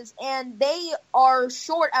problem is, and they are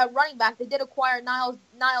short at running back. They did acquire Niall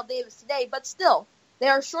Davis today, but still, they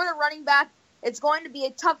are short at running back. It's going to be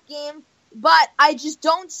a tough game, but I just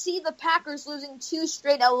don't see the Packers losing 2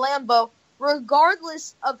 straight at Lambeau,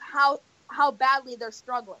 regardless of how badly they're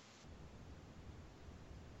struggling.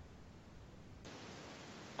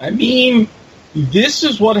 I mean, this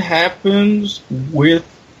is what happens with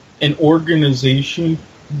an organization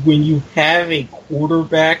when you have a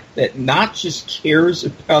quarterback that not just cares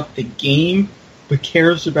about the game, but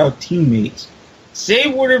cares about teammates.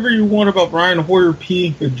 Say whatever you want about Brian Hoyer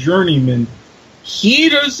being a journeyman. He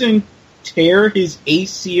doesn't tear his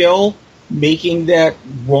ACL making that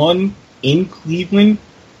run in Cleveland.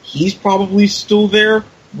 He's probably still there.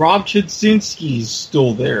 Rob Chudzinski's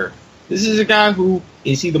still there. This is a guy who,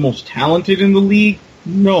 is he the most talented in the league?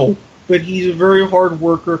 No. But he's a very hard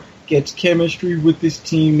worker, gets chemistry with his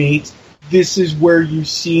teammates. This is where you've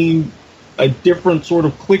seen a different sort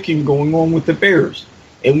of clicking going on with the Bears.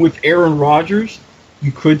 And with Aaron Rodgers,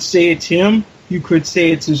 you could say it's him. You could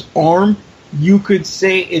say it's his arm. You could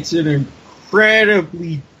say it's an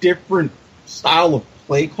incredibly different style of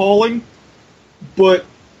play calling. But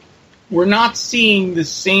we're not seeing the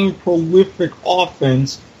same prolific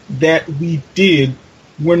offense that we did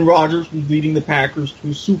when Rodgers was leading the Packers to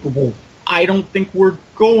a Super Bowl. I don't think we're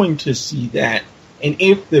going to see that And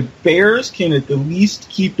if the Bears can at the least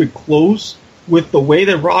keep it close with the way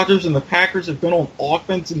that Rodgers and the Packers have been on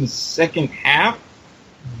offense in the second half,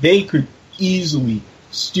 they could easily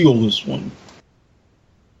steal this one.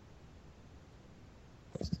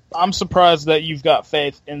 I'm surprised that you've got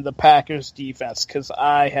faith in the Packers defense, because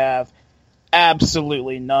I have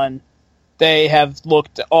absolutely none. They have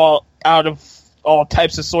looked all out of all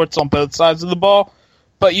types of sorts on both sides of the ball.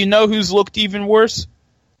 But you know who's looked even worse?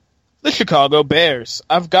 The Chicago Bears.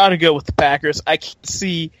 I've got to go with the Packers. I can't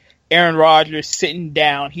see Aaron Rodgers sitting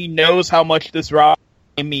down. He knows how much this ride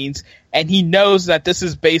means, and he knows that this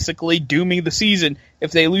is basically dooming the season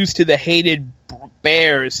if they lose to the hated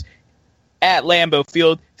Bears at Lambeau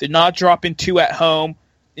Field. They're not dropping 2 at home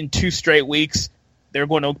in 2 straight weeks. They're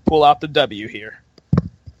going to pull out the W here.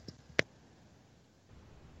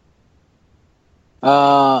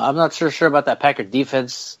 I'm not sure about that Packer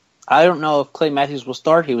defense. I don't know if Clay Matthews will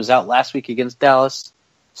start. He was out last week against Dallas.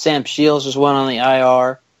 Sam Shields just went on the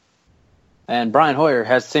IR. And Brian Hoyer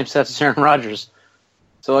has the same stats as Aaron Rodgers.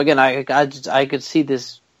 So again, I could see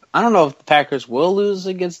this. I don't know if the Packers will lose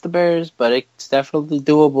against the Bears, but it's definitely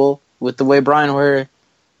doable with the way Brian Hoyer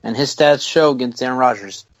and his stats show against Aaron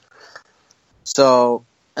Rodgers. So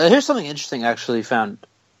here's something interesting I actually found.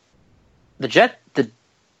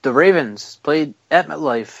 The Ravens played at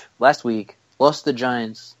MetLife last week, lost to the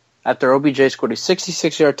Giants after OBJ scored a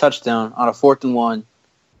 66-yard touchdown on a 4th and 1.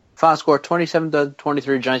 Final score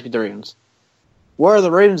 27-23. Giants beat the Ravens. Where are the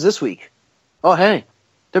Ravens this week? Oh, hey,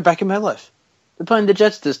 they're back in MetLife. They're playing the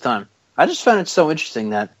Jets this time. I just found it so interesting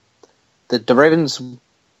that the Ravens,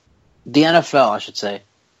 the NFL, I should say,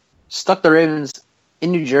 stuck the Ravens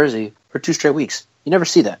in New Jersey for 2 straight weeks. You never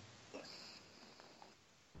see that.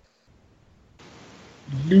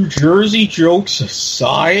 New Jersey jokes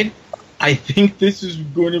aside, I think this is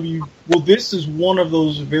going to be, this is one of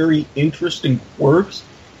those very interesting quirks.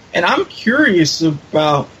 And I'm curious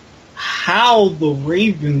about how the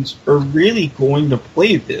Ravens are really going to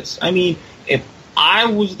play this. I mean, if I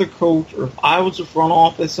was the coach or if I was the front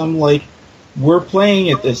office, I'm like, we're playing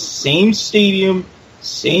at the same stadium,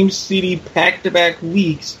 same city, back-to-back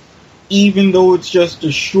weeks, even though it's just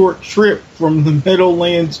a short trip from the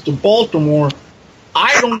Meadowlands to Baltimore.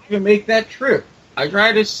 I don't even make that trip. I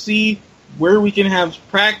try to see where we can have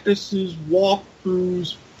practices,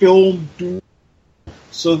 walkthroughs, film,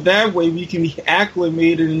 so that way we can be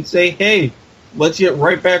acclimated and say, hey, let's get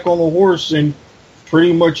right back on the horse and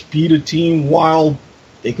pretty much beat a team while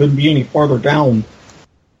they couldn't be any farther down.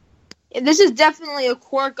 This is definitely a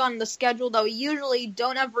quirk on the schedule that we usually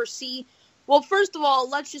don't ever see. Well, first of all,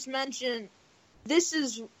 let's just mention this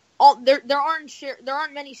is there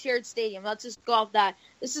aren't many shared stadiums. Let's just go off that.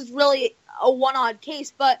 This is really a one-odd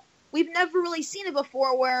case, but we've never really seen it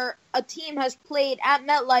before where a team has played at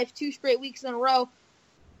MetLife 2 straight weeks in a row.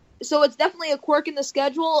 So it's definitely a quirk in the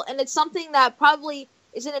schedule, and it's something that probably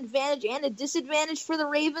is an advantage and a disadvantage for the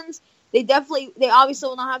Ravens. They obviously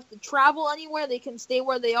will not have to travel anywhere. They can stay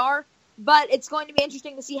where they are. But it's going to be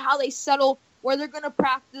interesting to see how they settle, where they're going to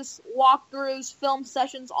practice, walkthroughs, film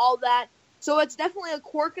sessions, all that. So it's definitely a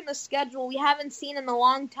quirk in the schedule we haven't seen in a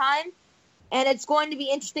long time. And it's going to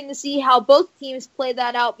be interesting to see how both teams play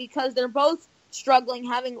that out because they're both struggling,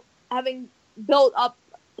 having built up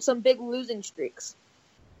some big losing streaks.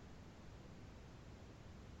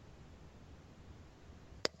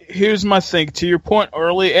 Here's my thing. To your point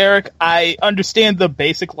early, Eric, I understand the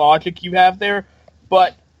basic logic you have there,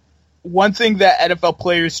 but one thing that NFL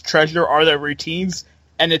players treasure are their routines,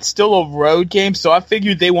 and it's still a road game, so I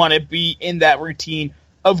figured they want to be in that routine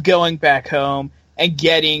of going back home and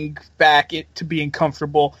getting back to being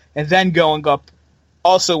comfortable and then going up.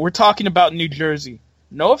 Also, we're talking about New Jersey.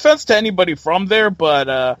 No offense to anybody from there,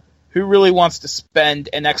 but who really wants to spend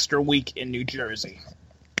an extra week in New Jersey?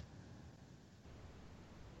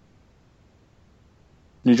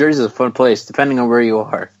 New Jersey is a fun place, depending on where you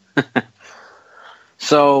are.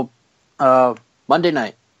 So, Monday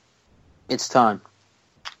night, it's time.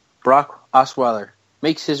 Brock Osweiler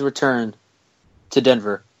makes his return to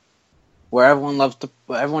Denver, where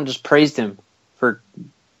everyone just praised him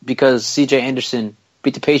because C.J. Anderson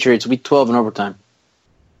beat the Patriots week 12 in overtime.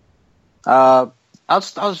 I'll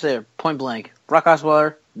just say it point blank. Brock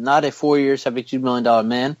Osweiler, not a 4-year, $72 million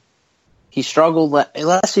man. He struggled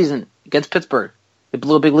last season against Pittsburgh. They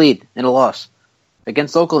blew a big lead in a loss.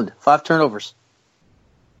 Against Oakland, 5 turnovers.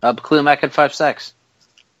 Khalil Mack had 5 sacks.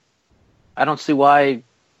 I don't see why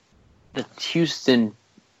the Houston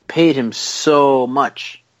paid him so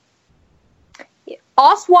much.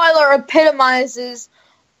 Osweiler epitomizes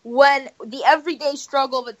when the everyday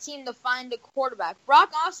struggle of a team to find a quarterback.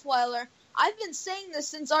 Brock Osweiler I've been saying this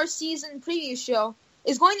since our season preview show,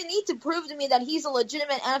 is going to need to prove to me that he's a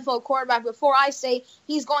legitimate NFL quarterback before I say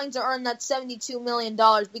he's going to earn that $72 million.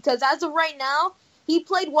 Because as of right now, he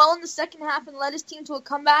played well in the second half and led his team to a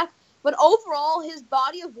comeback. But overall, his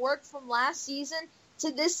body of work from last season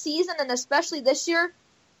to this season, and especially this year,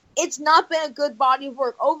 it's not been a good body of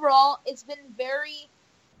work. Overall, it's been very,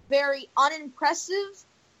 very unimpressive.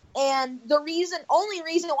 And the only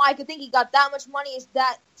reason why I could think he got that much money is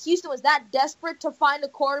that Houston was that desperate to find a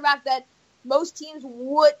quarterback that most teams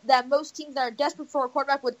that are desperate for a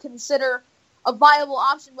quarterback would consider a viable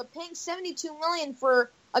option. But paying $72 million for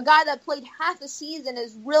a guy that played half a season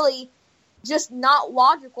is really just not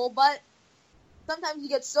logical. But sometimes you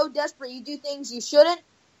get so desperate you do things you shouldn't.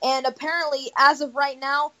 And apparently, as of right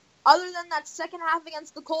now, other than that second half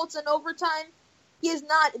against the Colts in overtime, he has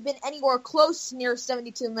not been anywhere close near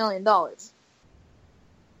 $72 million. Well,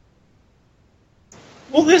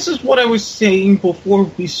 this is what I was saying before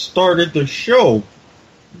we started the show.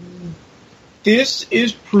 This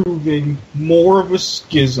is proving more of a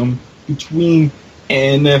schism between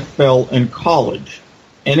NFL and college.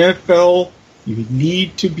 NFL, you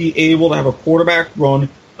need to be able to have a quarterback run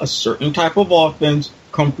a certain type of offense,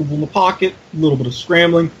 comfortable in the pocket, a little bit of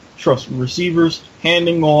scrambling, trusting receivers,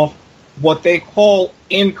 handing off, what they call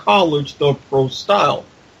in college the pro style.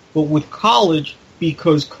 But with college,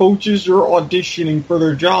 because coaches are auditioning for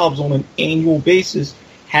their jobs on an annual basis,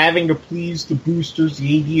 having to please the boosters,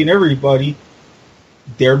 the AD, and everybody,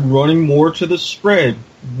 they're running more to the spread.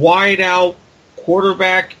 Wide out,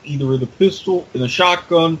 quarterback, either in the pistol, in the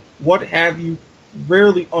shotgun, what have you,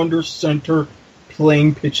 rarely under center,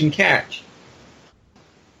 playing pitch and catch.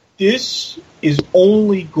 This is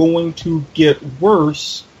only going to get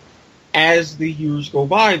worse as the years go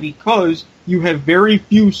by, because you have very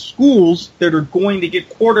few schools that are going to get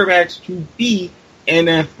quarterbacks to be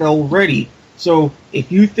NFL ready. So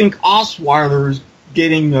if you think Osweiler is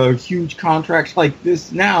getting huge contracts like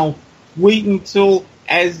this now, wait until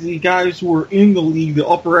as the guys who are in the league, the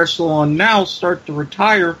upper echelon now, start to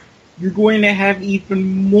retire, you're going to have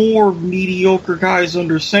even more mediocre guys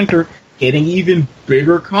under center getting even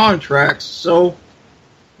bigger contracts. So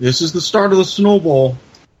this is the start of the snowball.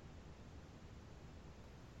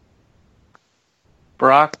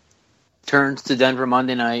 Brock turns to Denver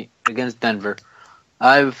Monday night against Denver.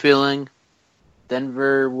 I have a feeling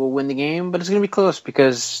Denver will win the game, but it's going to be close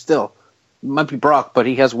because still, it might be Brock, but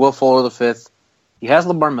he has Will Fuller V, he has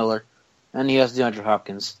Lamar Miller, and he has DeAndre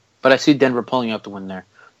Hopkins. But I see Denver pulling out the win there.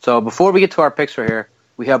 So before we get to our picks right here,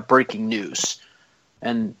 we have breaking news.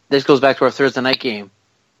 And this goes back to our Thursday night game.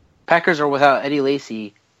 Packers are without Eddie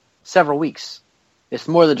Lacy several weeks. It's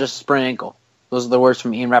more than just a sprained ankle. Those are the words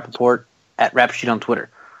from Ian Rappaport at Rapsheet on Twitter.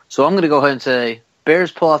 So I'm going to go ahead and say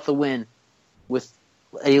Bears pull off the win with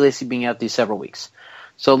Eddie Lacy being out these several weeks.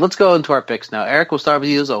 So let's go into our picks now. Eric, we'll start with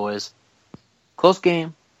you as always. Close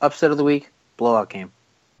game, upset of the week, blowout game.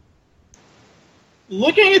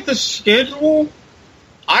 Looking at the schedule,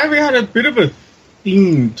 I had a bit of a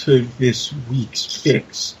theme to this week's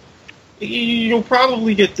picks. You'll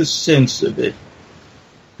probably get the sense of it.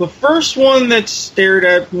 The first one that stared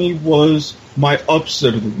at me was my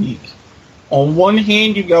upset of the week. On one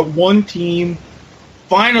hand, you got one team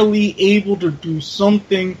finally able to do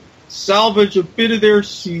something, salvage a bit of their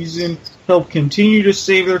season, help continue to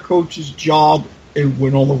save their coach's job, and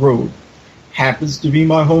win on the road. Happens to be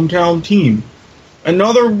my hometown team.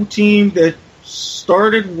 Another team that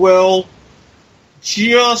started well,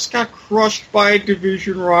 just got crushed by a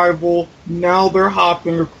division rival. Now they're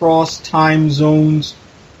hopping across time zones.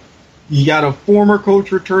 You got a former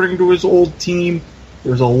coach returning to his old team.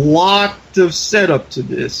 There's a lot of setup to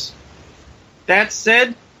this. That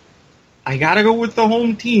said, I got to go with the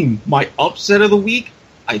home team. My upset of the week,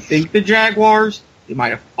 I think the Jaguars, they might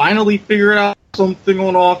have finally figured out something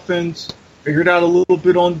on offense, figured out a little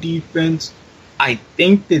bit on defense. I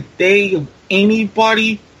think that they, of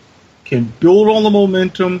anybody, can build on the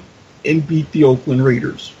momentum and beat the Oakland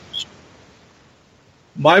Raiders.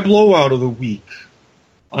 My blowout of the week,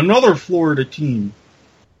 another Florida team.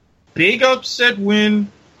 Big upset win,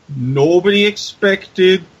 nobody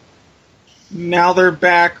expected. Now they're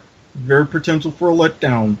back, very potential for a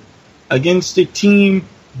letdown. Against a team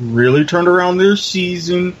really turned around their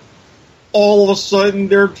season. All of a sudden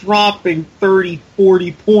they're dropping 30,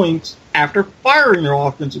 40 points after firing their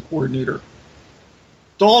offensive coordinator.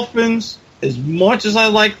 Dolphins, as much as I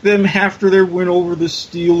like them after their win over the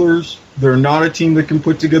Steelers, they're not a team that can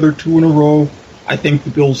put together two in a row. I think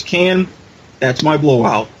the Bills can. That's my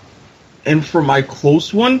blowout. And for my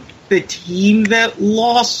close one, the team that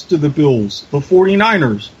lost to the Bills, the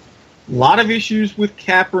 49ers. A lot of issues with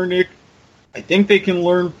Kaepernick. I think they can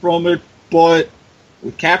learn from it, but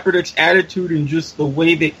with Kaepernick's attitude and just the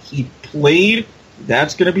way that he played,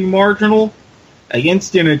 that's going to be marginal.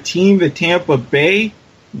 Against a team that Tampa Bay,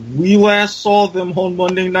 we last saw them on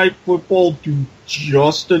Monday Night Football do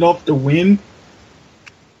just enough to win.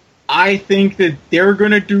 I think that they're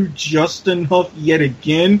going to do just enough yet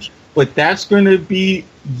again, but that's going to be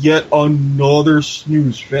yet another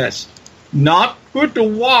snooze fest. Not good to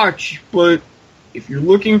watch, but if you're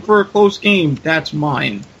looking for a close game, that's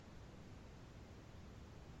mine.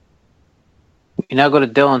 We now go to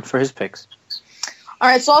Dylan for his picks. All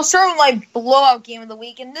right, so I'll start with my blowout game of the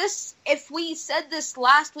week. And this, if we said this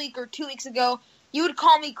last week or 2 weeks ago, you would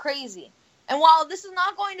call me crazy. And while this is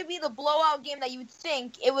not going to be the blowout game that you would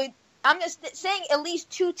think, it would. I'm just saying at least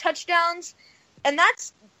 2 touchdowns, and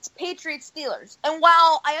that's Patriots-Steelers. And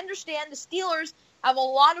while I understand the Steelers have a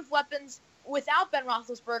lot of weapons without Ben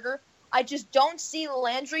Roethlisberger, I just don't see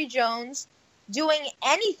Landry Jones doing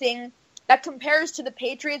anything that compares to the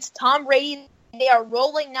Patriots. Tom Brady, they are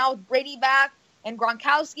rolling now with Brady back, and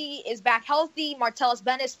Gronkowski is back healthy. Martellus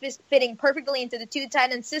Bennett is fitting perfectly into the 2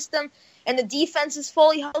 tight end system, and the defense is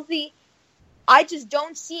fully healthy. I just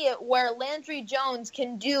don't see it where Landry Jones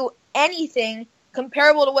can do anything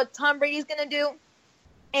comparable to what Tom Brady's going to do.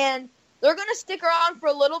 And they're going to stick around for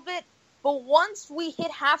a little bit, but once we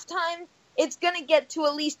hit halftime, it's going to get to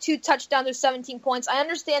at least 2 touchdowns or 17 points. I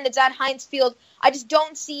understand it's at Heinz Field. I just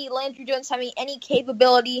don't see Landry Jones having any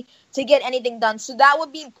capability to get anything done. So that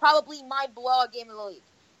would be probably my blowout game of the league.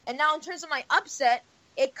 And now in terms of my upset,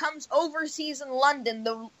 it comes overseas in London.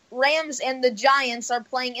 The Rams and the Giants are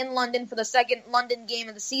playing in London for the second London game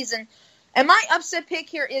of the season. And my upset pick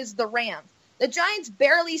here is the Rams. The Giants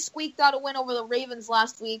barely squeaked out a win over the Ravens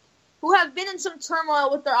last week, who have been in some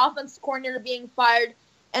turmoil with their offensive coordinator being fired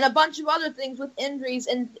and a bunch of other things with injuries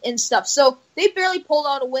and stuff. So they barely pulled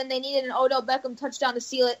out a win. They needed an Odell Beckham touchdown to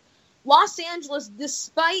seal it. Los Angeles,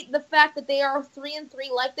 despite the fact that they are 3-3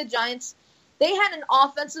 like the Giants, they had an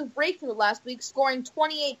offensive breakthrough last week, scoring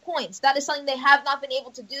 28 points. That is something they have not been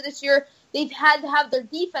able to do this year. They've had to have their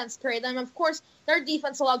defense carry them. Of course, their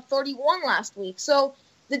defense allowed 31 last week. So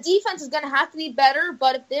the defense is going to have to be better,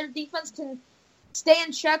 but if their defense can stay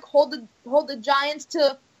in check, hold the Giants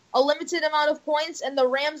to a limited amount of points, and the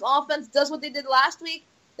Rams offense does what they did last week,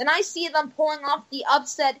 then I see them pulling off the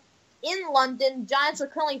upset in London. Giants are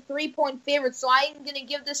currently 3-point favorites, so I'm going to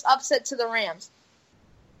give this upset to the Rams.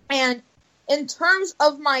 And in terms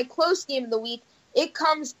of my close game of the week, it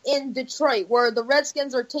comes in Detroit, where the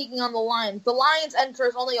Redskins are taking on the Lions. The Lions enter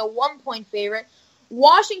as only a 1-point favorite.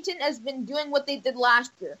 Washington has been doing what they did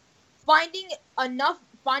last year, finding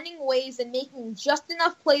ways and making just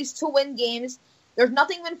enough plays to win games. There's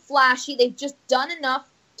nothing been flashy. They've just done enough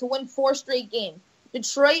to win 4 straight games.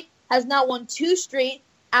 Detroit has now won 2 straight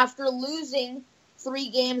after losing 3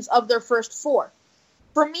 games of their first 4.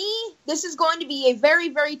 For me, this is going to be a very,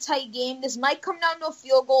 very tight game. This might come down to a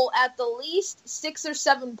field goal, at the least 6 or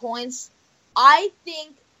 7 points. I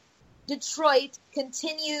think Detroit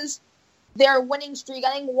continues their winning streak.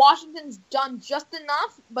 I think Washington's done just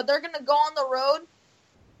enough, but they're going to go on the road,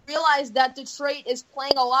 realize that Detroit is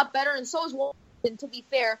playing a lot better, and so is Washington, to be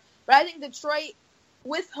fair. But I think Detroit,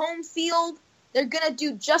 with home field, they're going to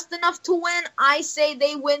do just enough to win. I say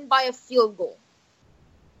they win by a field goal.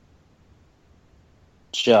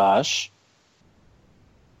 Josh.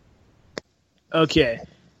 Okay.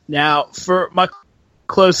 Now, for my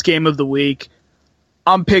close game of the week,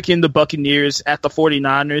 I'm picking the Buccaneers at the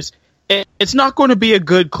 49ers. It's not going to be a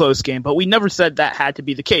good close game, but we never said that had to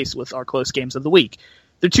be the case with our close games of the week.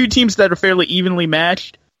 They're 2 teams that are fairly evenly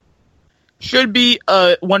matched. Should be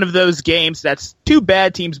one of those games that's 2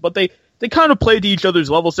 bad teams, but they kind of play to each other's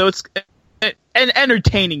level, so it's an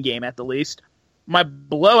entertaining game at the least. My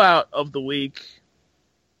blowout of the week,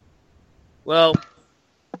 well,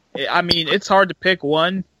 I mean, it's hard to pick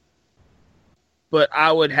one, but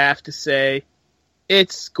I would have to say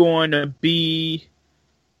it's going to be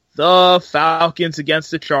the Falcons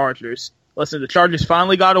against the Chargers. Listen, the Chargers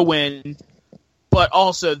finally got a win, but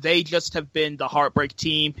also they just have been the heartbreak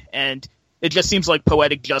team, and it just seems like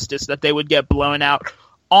poetic justice that they would get blown out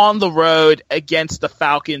on the road against the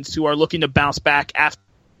Falcons, who are looking to bounce back after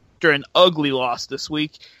an ugly loss this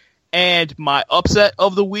week. And my upset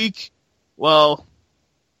of the week, well,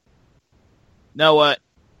 you know what?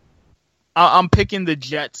 I'm picking the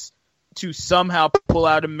Jets to somehow pull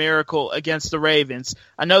out a miracle against the Ravens.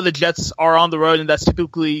 I know the Jets are on the road, and that's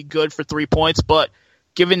typically good for 3 points, but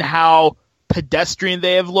given how pedestrian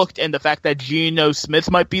they have looked and the fact that Geno Smith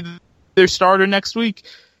might be their starter next week,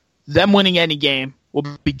 them winning any game will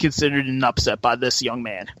be considered an upset by this young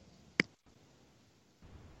man.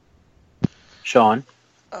 Sean?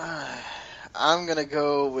 I'm going to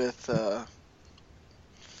go with the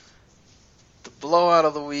blowout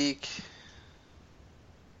of the week.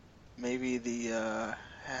 Maybe this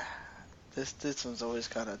one's always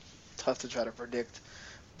kind of tough to try to predict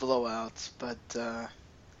blowouts, but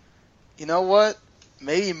you know what?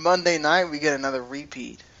 Maybe Monday night we get another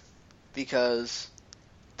repeat because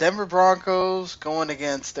Denver Broncos going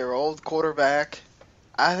against their old quarterback.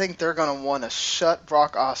 I think they're going to want to shut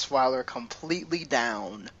Brock Osweiler completely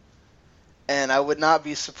down. And I would not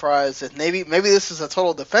be surprised if maybe this is a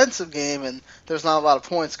total defensive game and there's not a lot of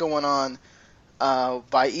points going on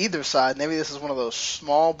by either side. Maybe this is one of those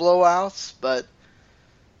small blowouts, but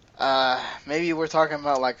maybe we're talking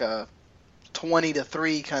about like a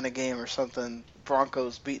 20-3 kind of game or something.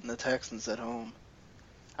 Broncos beating the Texans at home.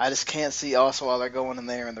 I just can't see Osweiler going in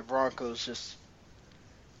there and the Broncos just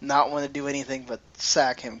not want to do anything but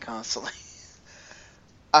sack him constantly.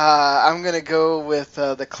 I'm going to go with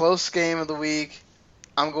the close game of the week.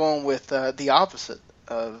 I'm going with the opposite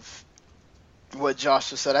of what Josh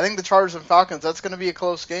just said. I think the Chargers and Falcons, that's going to be a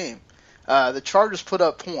close game. The Chargers put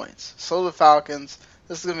up points. So the Falcons.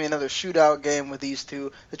 This is going to be another shootout game with these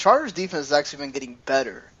two. The Chargers defense has actually been getting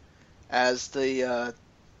better as the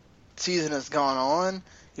season has gone on,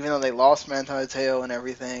 even though they lost Manti Te'o and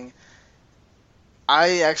everything.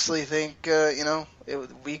 I actually think,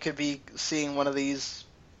 we could be seeing one of these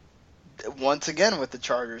once again with the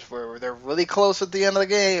Chargers, where they're really close at the end of the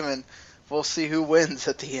game, and we'll see who wins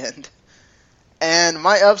at the end. And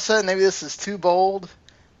my upset, maybe this is too bold,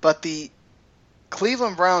 but the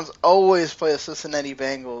Cleveland Browns always play the Cincinnati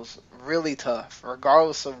Bengals really tough,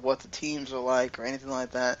 regardless of what the teams are like or anything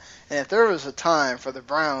like that. And if there was a time for the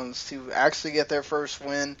Browns to actually get their first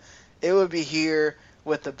win, it would be here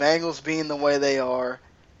with the Bengals being the way they are.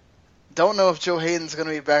 Don't know if Joe Hayden's going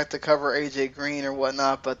to be back to cover A.J. Green or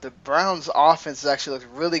whatnot, but the Browns' offense has actually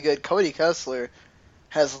looked really good. Cody Kessler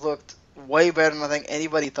has looked way better than I think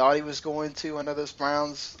anybody thought he was going to under this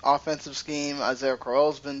Browns offensive scheme. Isaiah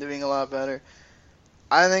Crowell's been doing a lot better.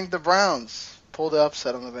 I think the Browns pull the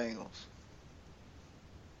upset on the Bengals.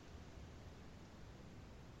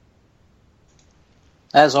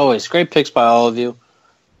 As always, great picks by all of you.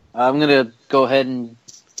 I'm going to go ahead and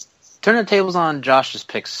turn the tables on Josh's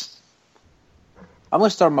picks. I'm going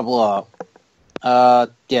to start my blowout. The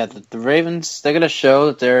Ravens, they're going to show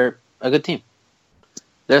that they're a good team.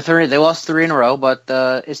 They lost 3 in a row, but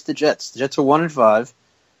it's the Jets. The Jets are 1-5.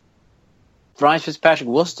 Ryan Fitzpatrick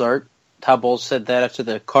will start. Todd Bowles said that after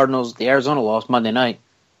the Arizona loss Monday night.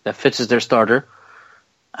 That Fitz is their starter.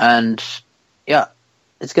 And,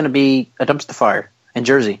 it's going to be a dumpster fire in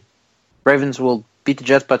Jersey. Ravens will beat the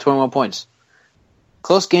Jets by 21 points.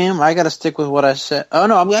 Close game. I got to stick with what I said. Oh,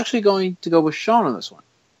 no, I'm actually going to go with Sean on this one.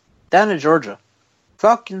 Down in Georgia.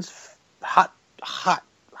 Falcons, hot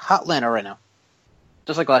Atlanta right now.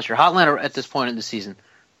 Just like last year. Hot Atlanta at this point in the season.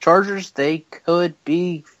 Chargers, they could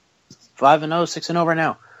be 5-0, 6-0 right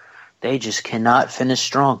now. They just cannot finish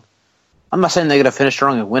strong. I'm not saying they're going to finish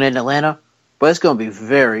strong and win in Atlanta, but it's going to be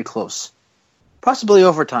very close. Possibly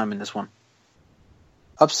overtime in this one.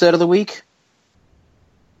 Upset of the week.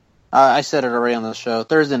 I said it already on the show.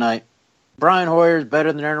 Thursday night. Brian Hoyer is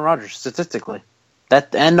better than Aaron Rodgers, statistically.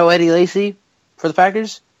 And no Eddie Lacy for the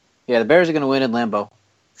Packers. Yeah, the Bears are going to win in Lambeau.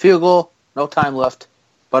 Field goal, no time left.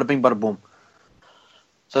 Bada bing, bada boom.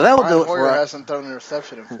 So that will do it for us. Hoyer hasn't thrown an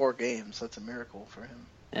interception in 4 games. That's a miracle for him.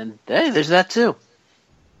 And hey, there's that too.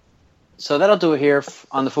 So that'll do it here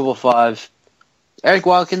on the Football 5. Eric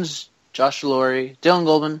Watkins, Josh Laurie, Dylan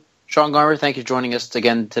Goldman, Sean Garmer, thank you for joining us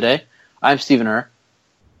again today. I'm Stephen Err.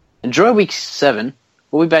 Enjoy Week 7.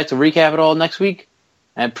 We'll be back to recap it all next week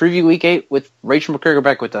and preview Week 8 with Rachael McKriger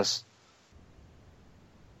back with us.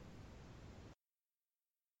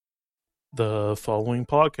 The following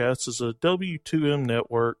podcast is a W2M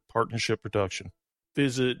Network partnership production.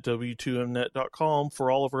 Visit W2Mnet.com for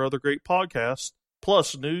all of our other great podcasts,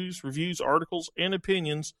 plus news, reviews, articles, and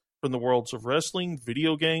opinions from the worlds of wrestling,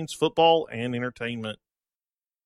 video games, football, and entertainment.